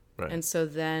consuming. Right. And so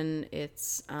then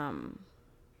it's, then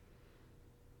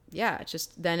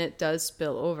it does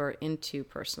spill over into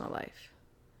personal life.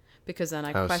 Because then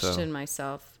I question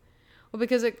myself. Well,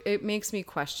 because it makes me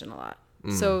question a lot.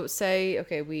 So say,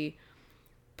 okay, we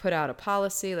put out a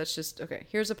policy.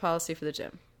 Here's a policy for the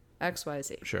gym. X, Y,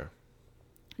 Z. Sure.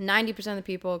 90% of the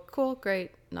people, cool,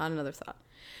 great, not another thought.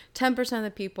 10% of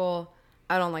the people,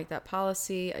 I don't like that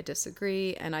policy. I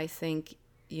disagree. And I think,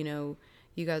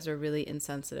 you guys are really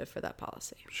insensitive for that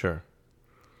policy. Sure.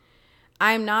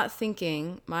 I'm not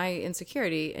thinking my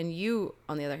insecurity, and you,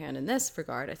 on the other hand, in this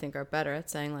regard, I think are better at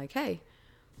saying like, hey,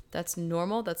 that's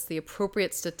normal. That's the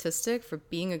appropriate statistic for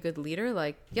being a good leader.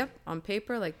 Like, yep, on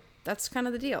paper, like that's kind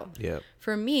of the deal. Yeah.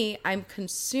 For me, I'm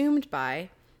consumed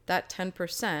by that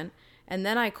 10%, and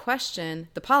then I question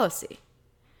the policy.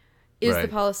 Is the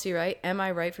policy right? Am I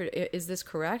right is this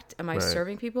correct? Am I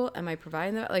serving people? Am I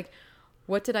providing that? Like,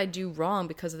 what did I do wrong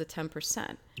because of the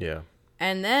 10%? Yeah.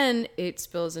 And then it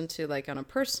spills into, like, on a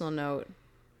personal note,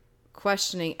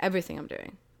 questioning everything I'm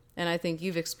doing. And I think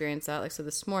you've experienced that. Like, so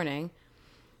this morning,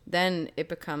 then it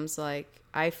becomes like,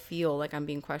 I feel like I'm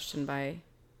being questioned by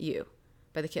you,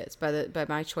 by the kids, by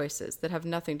my choices that have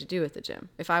nothing to do with the gym.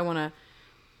 If I want to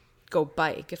go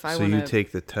bike, if I want to... So you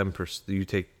take the 10%, you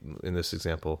take, in this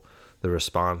example, the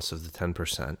response of the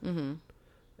 10%,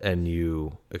 and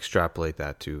you extrapolate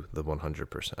that to the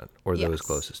 100%, or those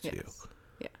closest to you.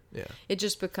 Yeah. It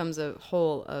just becomes a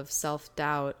whole of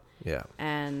self-doubt. Yeah.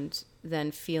 And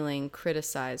then feeling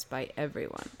criticized by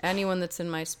everyone. Anyone that's in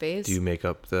my space. Do you make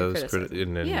up those?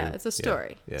 It's a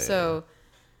story. Yeah. So,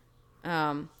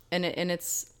 and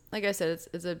it's, like I said,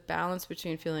 it's a balance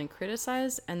between feeling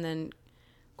criticized and then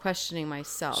questioning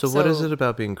myself. So what is it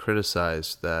about being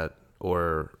criticized that,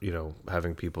 or,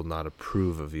 having people not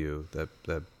approve of you that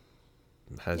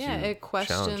has you it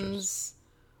questions challenges?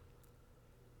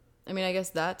 I mean, I guess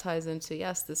that ties into,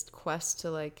 this quest to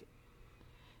like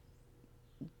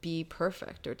be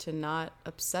perfect or to not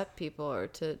upset people or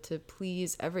to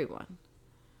please everyone.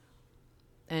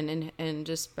 And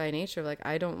just by nature, like,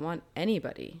 I don't want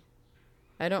anybody.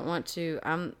 I don't want to,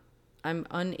 I'm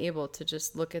unable to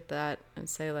just look at that and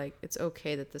say like, it's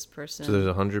okay that this person. So there's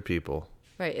 100 people.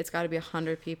 Right. It's got to be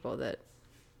 100 people that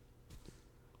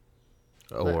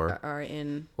are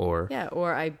in, or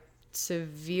I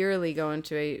severely go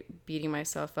into a beating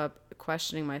myself up,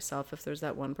 questioning myself if there's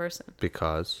that one person.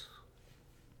 Because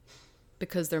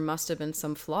there must have been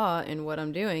some flaw in what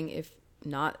I'm doing. If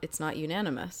not, it's not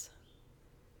unanimous.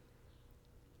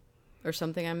 Or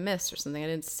something I missed, or something I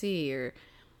didn't see, or...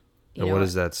 And what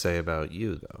does that say about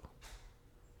you, though?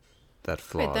 That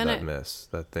flaw, that miss,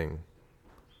 that thing.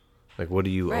 Like, what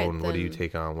do you own? What do you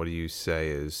take on? What do you say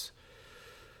is...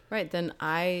 Right, then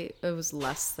it was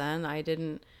less than.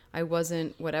 I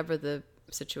wasn't, whatever the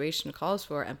situation calls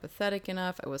for, empathetic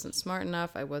enough. I wasn't smart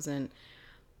enough. I wasn't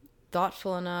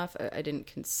thoughtful enough. I didn't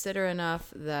consider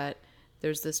enough that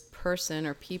there's this person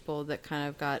or people that kind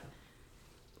of got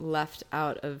left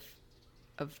out of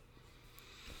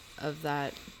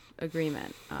that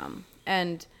agreement.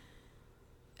 And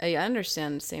I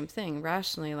understand the same thing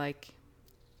rationally. Like,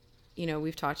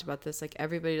 we've talked about this. Like,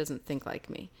 everybody doesn't think like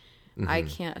me. I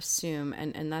can't assume,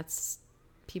 and that's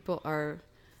people are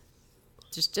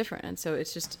just different. And so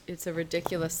it's a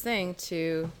ridiculous thing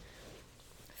to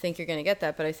think you're going to get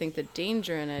that. But I think the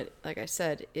danger in it, like I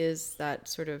said, is that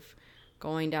sort of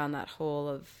going down that hole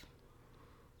of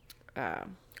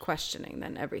questioning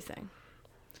then everything.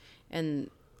 And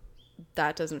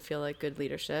that doesn't feel like good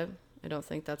leadership. I don't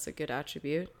think that's a good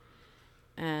attribute.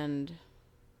 And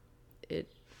it,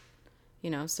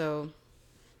 so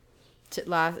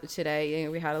today,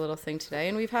 we had a little thing today,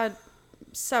 and we've had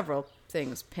several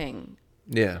things ping.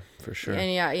 Yeah, for sure.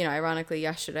 And yeah, ironically,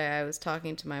 yesterday I was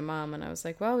talking to my mom, and I was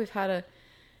like, well, we kind of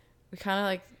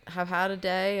like have had a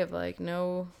day of like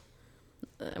no,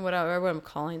 whatever I'm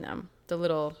calling them, the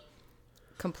little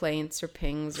complaints or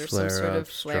pings or some sort of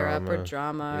flare up or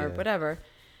drama or whatever.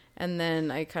 And then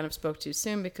I kind of spoke too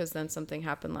soon because then something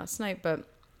happened last night.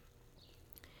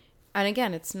 And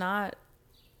again,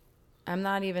 I'm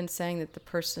not even saying that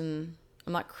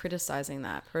I'm not criticizing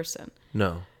that person.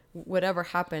 No. Whatever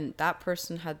happened, that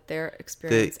person had their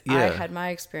experience. I had my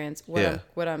experience.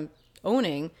 What I'm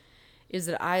owning is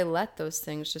that I let those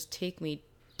things just take me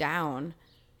down.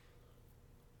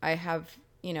 I have,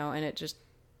 and it just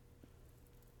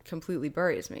completely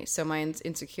buries me. So my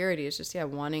insecurity is just,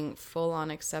 wanting full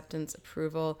on acceptance,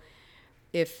 approval.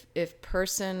 If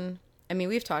person,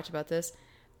 we've talked about this,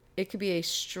 it could be a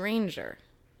stranger.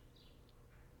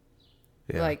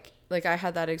 Yeah. Like I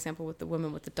had that example with the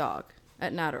woman with the dog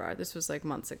at Natterar. This was like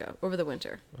months ago, over the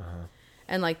winter. Uh-huh.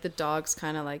 And like the dogs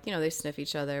kind of like, they sniff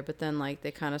each other, but then like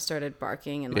they kind of started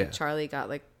barking, and like Charlie got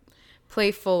like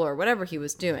playful or whatever he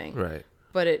was doing. Right.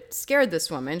 But it scared this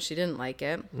woman. She didn't like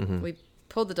it. Mm-hmm. We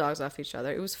pulled the dogs off each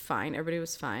other. It was fine. Everybody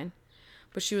was fine.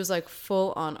 But she was like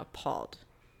full on appalled.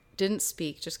 Didn't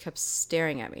speak, just kept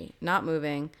staring at me, not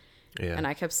moving. Yeah. And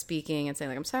I kept speaking and saying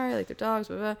like, I'm sorry, like the dogs,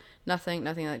 blah, blah. Nothing,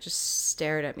 like just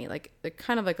stared at me like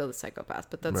kind of like a psychopath,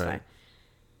 but that's fine.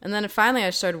 And then finally I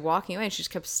started walking away, and she just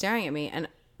kept staring at me, and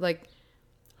like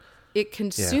it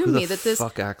consumed me that this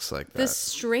fuck acts like that. This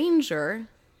stranger,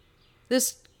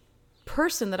 this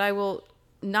person that I will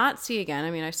not see again.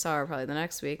 I saw her probably the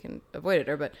next week and avoided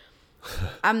her, but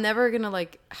I'm never going to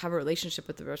like have a relationship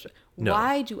with the person. No.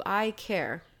 Why do I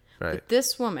care that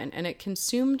this woman, and it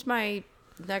consumed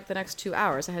the next 2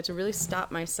 hours. I had to really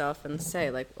stop myself and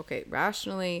say like, okay,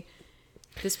 rationally,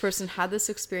 this person had this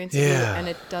experience and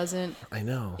it doesn't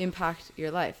impact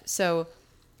your life. So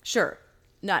sure,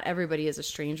 not everybody is a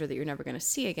stranger that you're never going to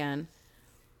see again,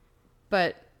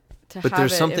 but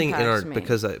there's something in our me.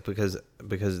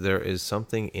 because there is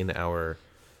something in our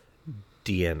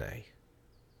DNA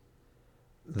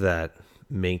that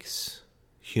makes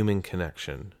human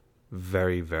connection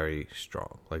very, very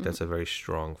strong. Like that's a very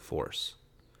strong force.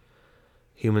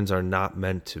 Humans are not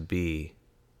meant to be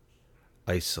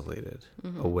isolated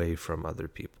away from other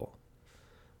people.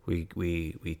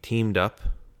 We teamed up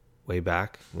way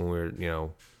back when we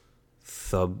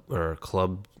were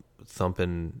club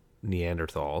thumping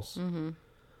Neanderthals, and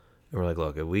we're like,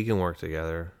 look, if we can work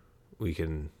together, we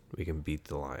can beat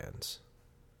the lions,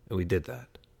 and we did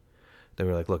that. Then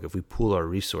we're like, look, if we pool our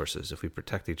resources, if we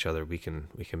protect each other, we can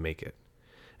make it.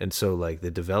 And so like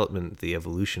the development, the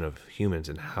evolution of humans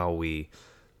and how we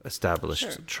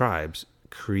established tribes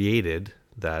created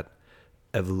that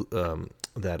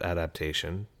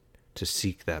adaptation to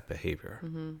seek that behavior.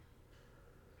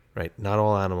 Right? Not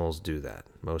all animals do that.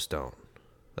 Most don't.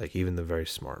 Like even the very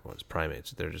smart ones, primates,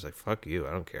 they're just like, fuck you,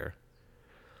 I don't care.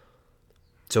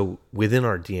 So within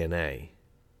our DNA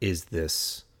is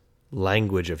this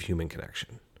language of human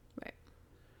connection. Right.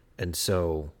 And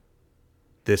so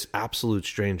this absolute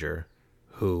stranger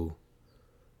who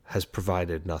has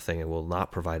provided nothing and will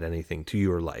not provide anything to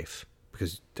your life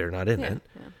because they're not in it,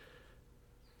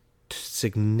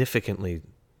 significantly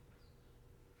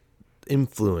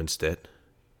influenced it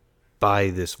by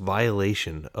this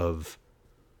violation of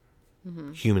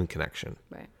human connection.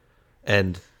 Right.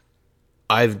 And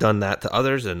I've done that to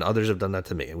others, and others have done that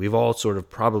to me. And we've all sort of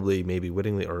probably, maybe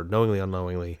wittingly or knowingly,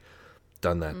 unknowingly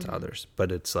done that to others.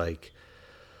 But it's like,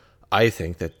 I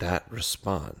think that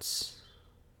response,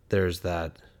 there's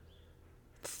that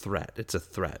threat. It's a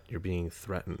threat. You're being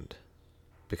threatened.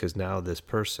 Because now this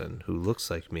person who looks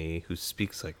like me, who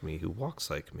speaks like me, who walks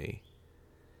like me,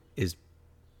 is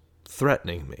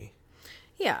threatening me.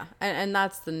 Yeah, and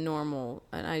that's the normal,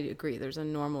 and I agree, there's a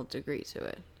normal degree to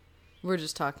it. We're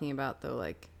just talking about, though,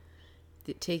 like,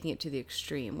 taking it to the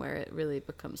extreme where it really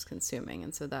becomes consuming,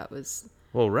 and so that was...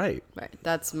 Well, right. Right,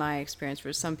 that's my experience.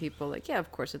 For some people, like, yeah,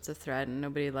 of course it's a threat, and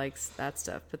nobody likes that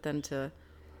stuff, but then to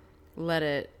let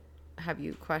it have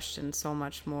you question so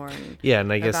much more and yeah,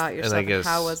 and I guess, about yourself, and I guess,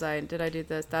 how was I, did I do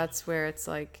this? That's where it's,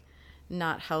 like,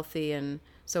 not healthy, and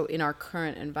So in our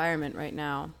current environment right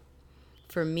now,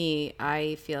 for me,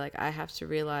 I feel like I have to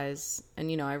realize,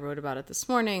 and I wrote about it this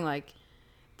morning, like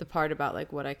the part about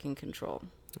like what I can control.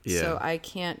 Yeah. So I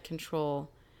can't control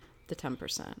the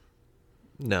 10%.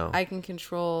 No. I can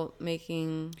control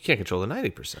making... You can't control the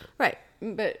 90%. Right.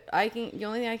 But the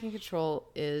only thing I can control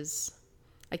is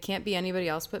I can't be anybody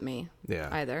else but me. Yeah.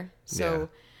 Either. So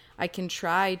I can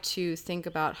try to think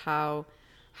about how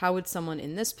would someone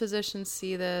in this position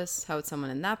see this? How would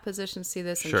someone in that position see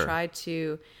this? And try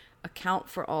to account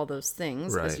for all those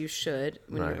things, as you should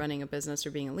when you're running a business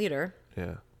or being a leader.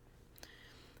 Yeah.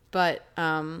 But,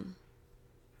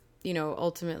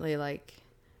 ultimately, like,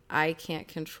 I can't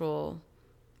control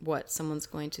what someone's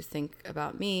going to think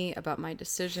about me, about my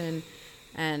decision.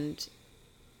 And,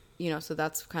 so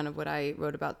that's kind of what I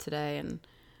wrote about today. And,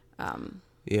 and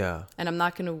I'm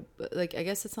not going to, like, I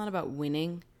guess it's not about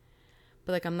winning,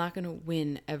 but like, I'm not going to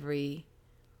win every,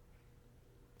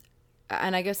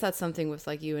 and I guess that's something with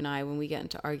like you and I, when we get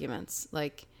into arguments,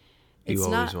 like, you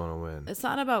always want to win. It's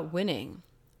not about winning.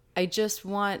 I just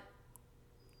want,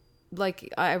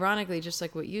 like, ironically, just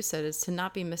like what you said, is to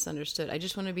not be misunderstood. I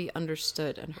just want to be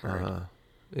understood and heard.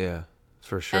 Yeah,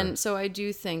 for sure. And so I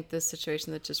do think this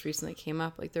situation that just recently came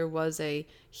up, like there was a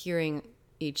hearing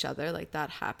each other, like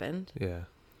that happened. Yeah.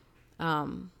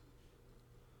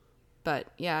 But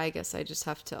yeah, I guess I just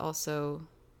have to also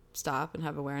stop and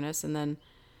have awareness. And then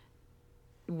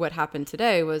what happened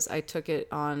today was I took it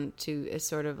on to a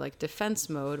sort of like defense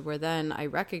mode, where then I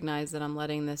recognize that I'm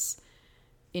letting this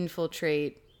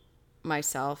infiltrate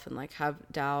myself and like have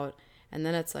doubt. And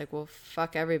then it's like, well,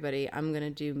 fuck everybody. I'm going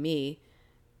to do me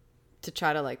to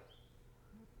try to like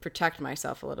protect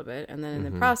myself a little bit. And then in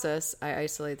the process, I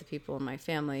isolate the people in my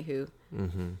family who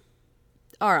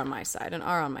are on my side and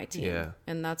are on my team. Yeah.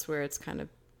 And that's where it's kind of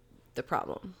the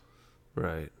problem.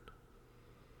 Right.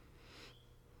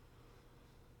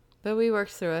 But we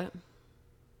worked through it.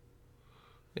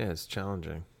 Yeah, it's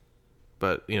challenging.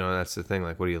 But, that's the thing.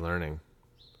 Like, what are you learning?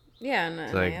 Yeah.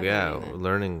 It's like,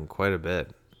 learning quite a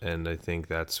bit. And I think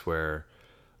that's where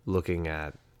looking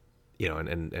at,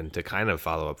 and to kind of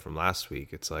follow up from last week,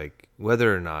 it's like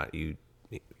whether or not you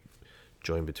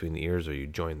join between the ears or you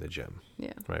join the gym.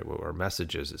 Yeah. Right. What our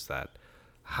message is that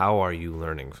how are you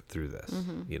learning through this?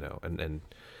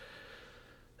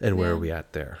 And where are we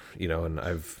at there?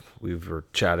 And we were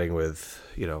chatting with,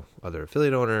 other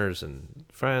affiliate owners and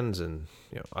friends and,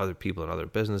 other people in other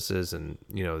businesses and,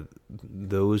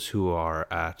 those who are,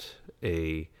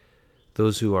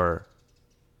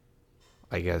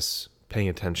 I guess, paying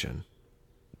attention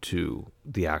to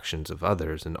the actions of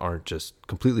others and aren't just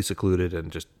completely secluded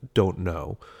and just don't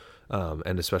know.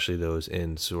 And especially those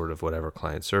in sort of whatever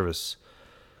client service,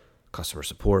 customer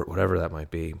support, whatever that might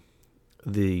be.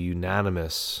 The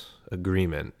unanimous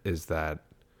agreement is that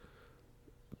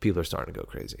people are starting to go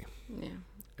crazy. Yeah.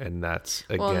 And that's,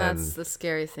 again... Well, that's the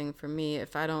scary thing for me.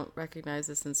 If I don't recognize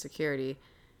this insecurity,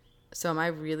 so am I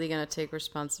really going to take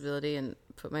responsibility and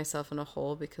put myself in a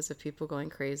hole because of people going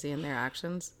crazy in their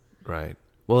actions? Right.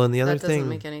 Well, and the other thing... That doesn't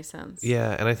make any sense.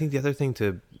 Yeah, and I think the other thing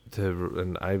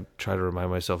and I try to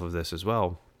remind myself of this as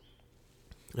well,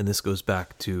 and this goes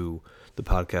back to the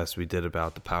podcast we did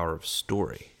about the power of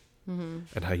story.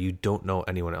 And how you don't know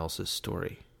anyone else's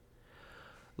story.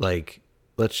 Like,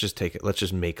 let's just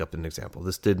make up an example.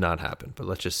 This did not happen, but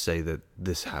let's just say that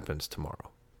this happens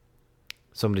tomorrow.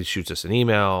 Somebody shoots us an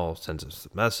email, sends us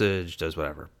a message, does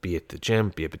whatever. Be it the gym,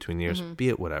 be it between the ears, be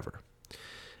it whatever.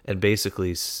 And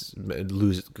basically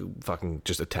fucking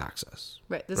just attacks us.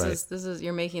 Right. This is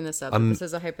you're making this up. This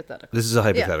is a hypothetical. This is a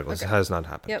hypothetical. Yeah, okay. This has not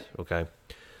happened. Yep. Okay.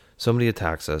 Somebody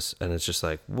attacks us, and it's just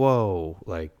like, whoa,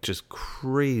 like just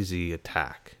crazy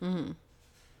attack.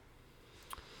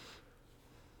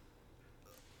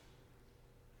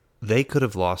 They could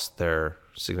have lost their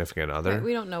significant other. Right,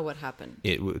 we don't know what happened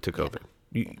to COVID.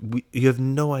 Yeah. You have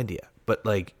no idea, but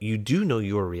like you do know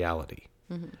your reality,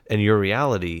 and your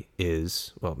reality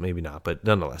is, well, maybe not, but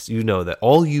nonetheless, you know that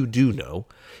all you do know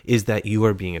is that you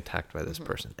are being attacked by this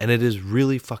person, and it is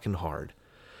really fucking hard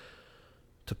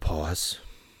to pause,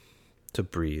 to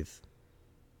breathe,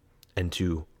 and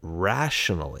to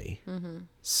rationally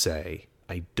say,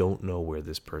 I don't know where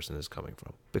this person is coming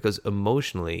from. Because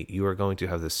emotionally, you are going to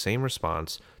have the same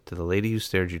response to the lady who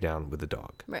stared you down with the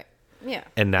dog. Right. Yeah.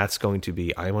 And that's going to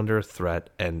be, I'm under a threat,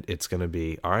 and it's going to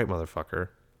be, all right, motherfucker.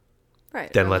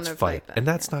 Right. Then let's fight. And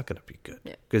that's not going to be good.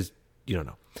 Because you don't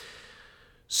know.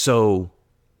 So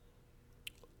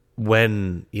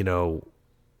when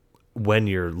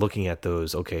you're looking at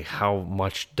those, okay, how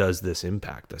much does this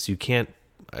impact us? You can't,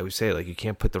 I would say, like, you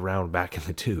can't put the round back in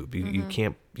the tube. You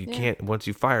can't, once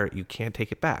you fire it, you can't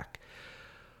take it back.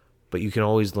 But you can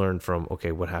always learn from,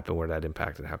 okay, what happened, where that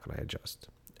impacted, how can I adjust?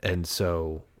 And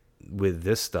so with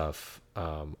this stuff,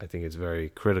 I think it's very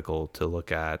critical to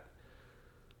look at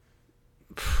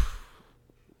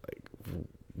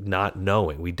not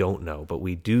knowing. We don't know, but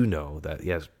we do know that,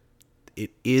 yes,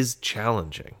 it is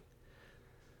challenging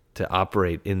to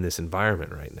operate in this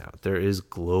environment right now. There is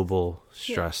global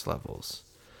stress levels.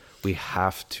 We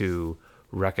have to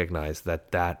recognize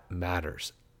that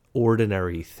matters.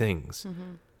 Ordinary things.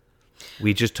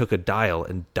 We just took a dial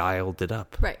and dialed it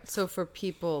up. Right. So for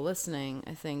people listening,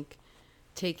 I think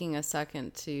taking a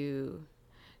second to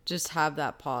just have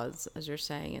that pause, as you're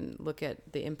saying, and look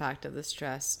at the impact of the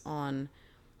stress on,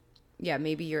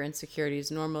 maybe your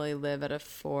insecurities normally live at a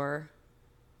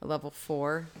level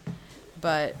 4,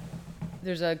 but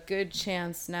there's a good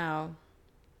chance now,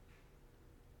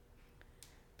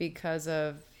 because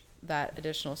of that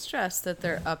additional stress, that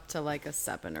they're up to like a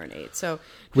 7 or an 8. So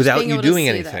without you doing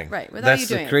anything, right? Without that's you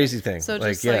doing the crazy anything. thing. So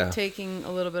just like taking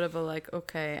a little bit of a like,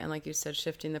 okay, and like you said,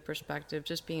 shifting the perspective,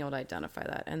 just being able to identify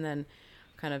that, and then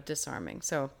kind of disarming.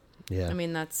 So I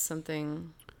mean, that's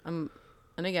something. And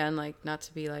again, like, not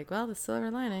to be like, well, the silver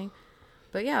lining,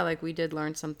 but like we did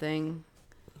learn something.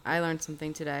 I learned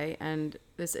something today, and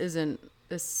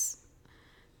this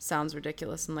sounds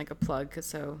ridiculous and like a plug,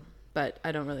 but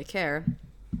I don't really care.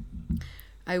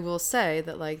 I will say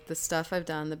that like the stuff I've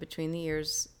done, the between the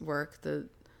ears work, the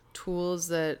tools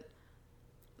that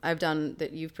I've done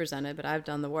that you've presented, but I've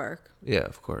done the work. Yeah,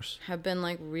 of course. Have been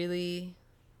like really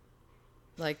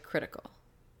like critical.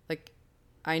 Like,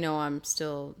 I know I'm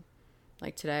still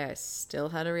like today, I still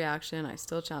had a reaction. I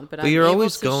still challenge, but I'm you're able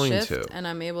always to going shift, to, and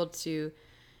I'm able to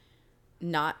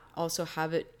not also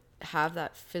have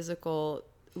that physical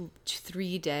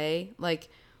 3-day like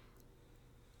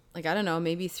I don't know,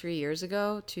 maybe 2 years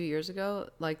ago,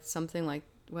 like something like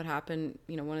what happened,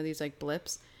 one of these like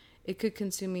blips, it could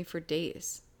consume me for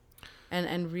days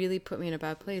and really put me in a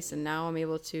bad place. And now I'm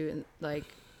able to like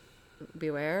be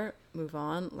aware, move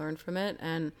on, learn from it,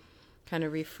 and kind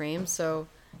of reframe. So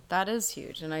that is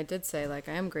huge. And I did say, like,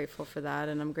 I am grateful for that,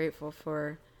 and I'm grateful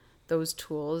for those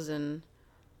tools and,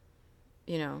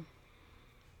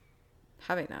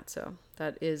 having that. So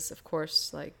that is, of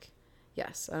course, like,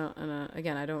 yes,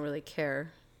 I don't really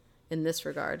care in this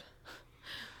regard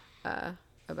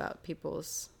about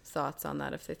people's thoughts on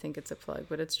that if they think it's a plug,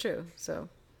 but it's true. So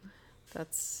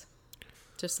that's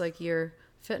just like your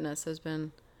fitness has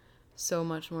been so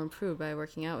much more improved by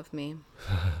working out with me.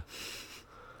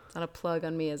 It's not a plug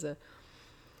on me as a,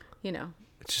 It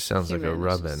just sounds like a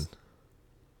rub-in.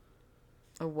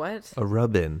 A what? A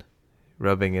rub-in.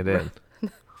 Rubbing it in.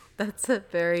 That's a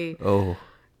very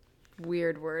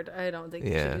weird word. I don't think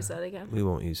we should use that again. We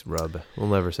won't use rub. We'll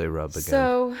never say rub again.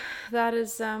 So that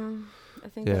is, I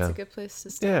think that's a good place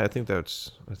to start. Yeah, I think that's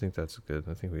good.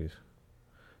 I think we've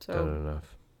done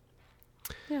enough.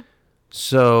 Yeah.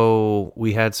 So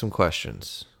we had some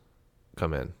questions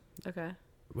come in. Okay.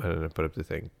 I didn't put up the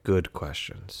thing. Good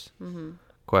questions. Mm-hmm.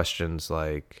 Questions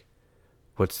like,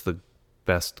 what's the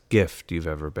best gift you've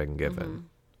ever been given? Mm-hmm.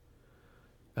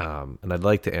 And I'd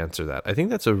like to answer that. I think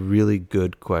that's a really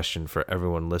good question for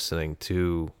everyone listening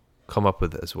to come up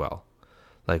with as well.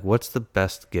 Like, what's the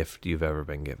best gift you've ever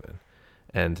been given?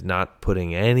 And not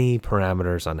putting any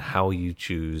parameters on how you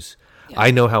choose. Yeah. I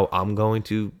know how I'm going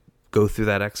to go through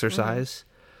that exercise.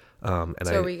 Mm-hmm.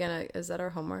 So is that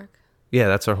our homework? Yeah,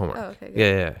 that's our homework. Oh, okay,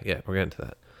 good. Yeah. We're getting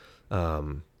to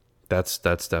that. That's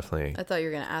definitely. I thought you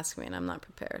were going to ask me, and I'm not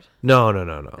prepared. No.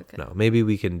 Okay. No. Maybe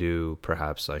we can do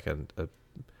perhaps like a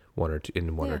one or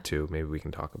two. Maybe we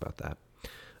can talk about that.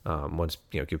 Once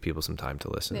give people some time to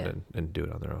listen and do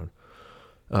it on their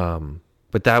own.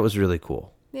 But that was really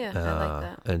cool. Yeah, I like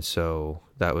that. And so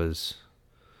that was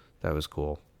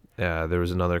cool. There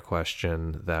was another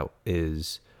question that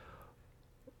is,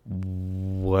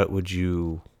 what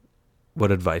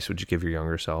advice would you give your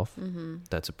younger self? Mm-hmm.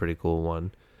 That's a pretty cool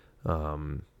one.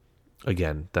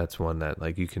 Again, that's one that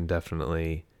like you can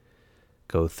definitely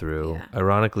go through. Yeah.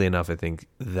 Ironically enough, I think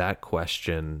that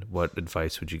question, what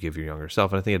advice would you give your younger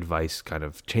self? And I think advice kind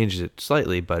of changes it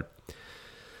slightly, but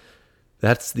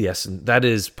that's the essence. That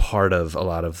is part of a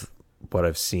lot of what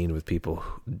I've seen with people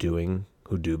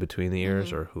who do between the ears,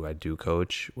 mm-hmm. or who I do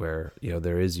coach, where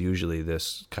there is usually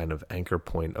this kind of anchor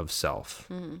point of self,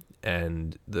 mm-hmm.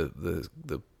 and the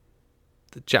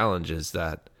challenge is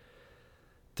that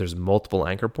there's multiple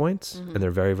anchor points, mm-hmm. and they're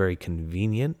very, very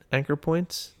convenient anchor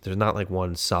points. There's not like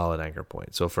one solid anchor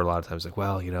point. So for a lot of times, like,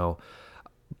 well,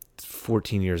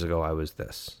 14 years ago I was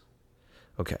this,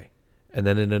 okay. And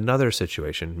then in another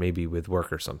situation, maybe with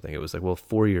work or something, it was like, well,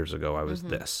 4 years ago I was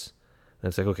mm-hmm. this. And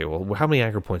it's like, okay, well, how many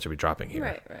anchor points are we dropping here?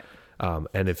 Right.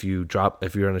 And if you're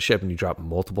on a ship and you drop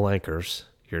multiple anchors,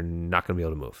 you're not going to be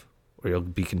able to move, or you'll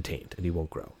be contained and you won't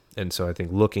grow. And so I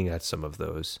think looking at some of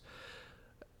those,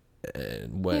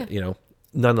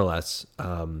 nonetheless,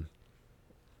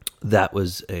 that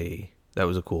was a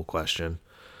cool question.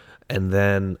 And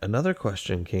then another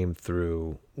question came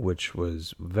through, which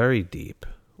was very deep,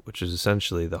 which is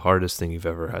essentially the hardest thing you've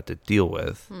ever had to deal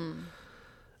with.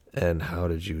 And how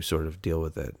did you sort of deal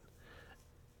with it?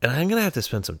 And I'm going to have to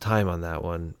spend some time on that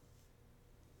one.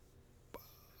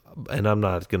 And I'm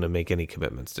not going to make any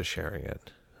commitments to sharing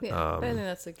it. Yeah, I think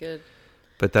that's a good...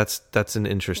 But that's an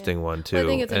interesting one, too. Well, I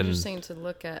think it's interesting to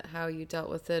look at how you dealt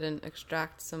with it and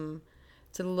extract some...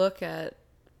 To look at,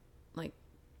 like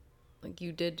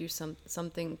you did do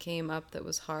something came up that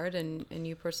was hard and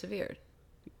you persevered.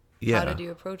 Yeah. How did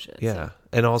you approach it? Yeah. So.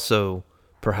 And also,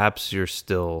 perhaps you're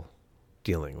still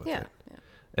dealing with it. Yeah.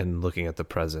 And looking at the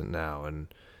present now. And,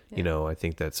 I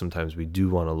think that sometimes we do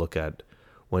want to look at,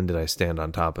 when did I stand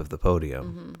on top of the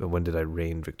podium? And when did I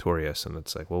reign victorious? And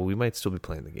it's like, well, we might still be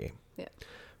playing the game. Yeah.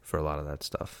 For a lot of that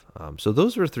stuff. So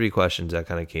those were 3 questions that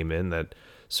kind of came in that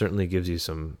certainly gives you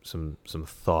some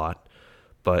thought.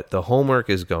 But the homework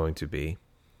is going to be...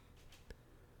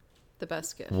 The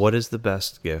best gift. What is the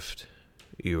best gift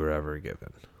you were ever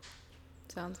given?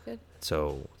 Sounds good.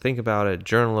 So think about it,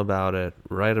 journal about it,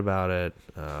 write about it.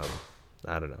 I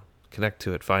don't know. Connect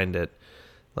to it, find it,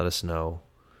 let us know.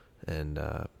 And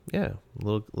a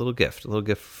little gift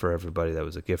for everybody that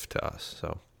was a gift to us.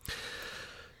 So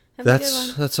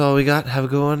that's all we got. Have a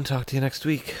good one. Talk to you next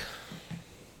week.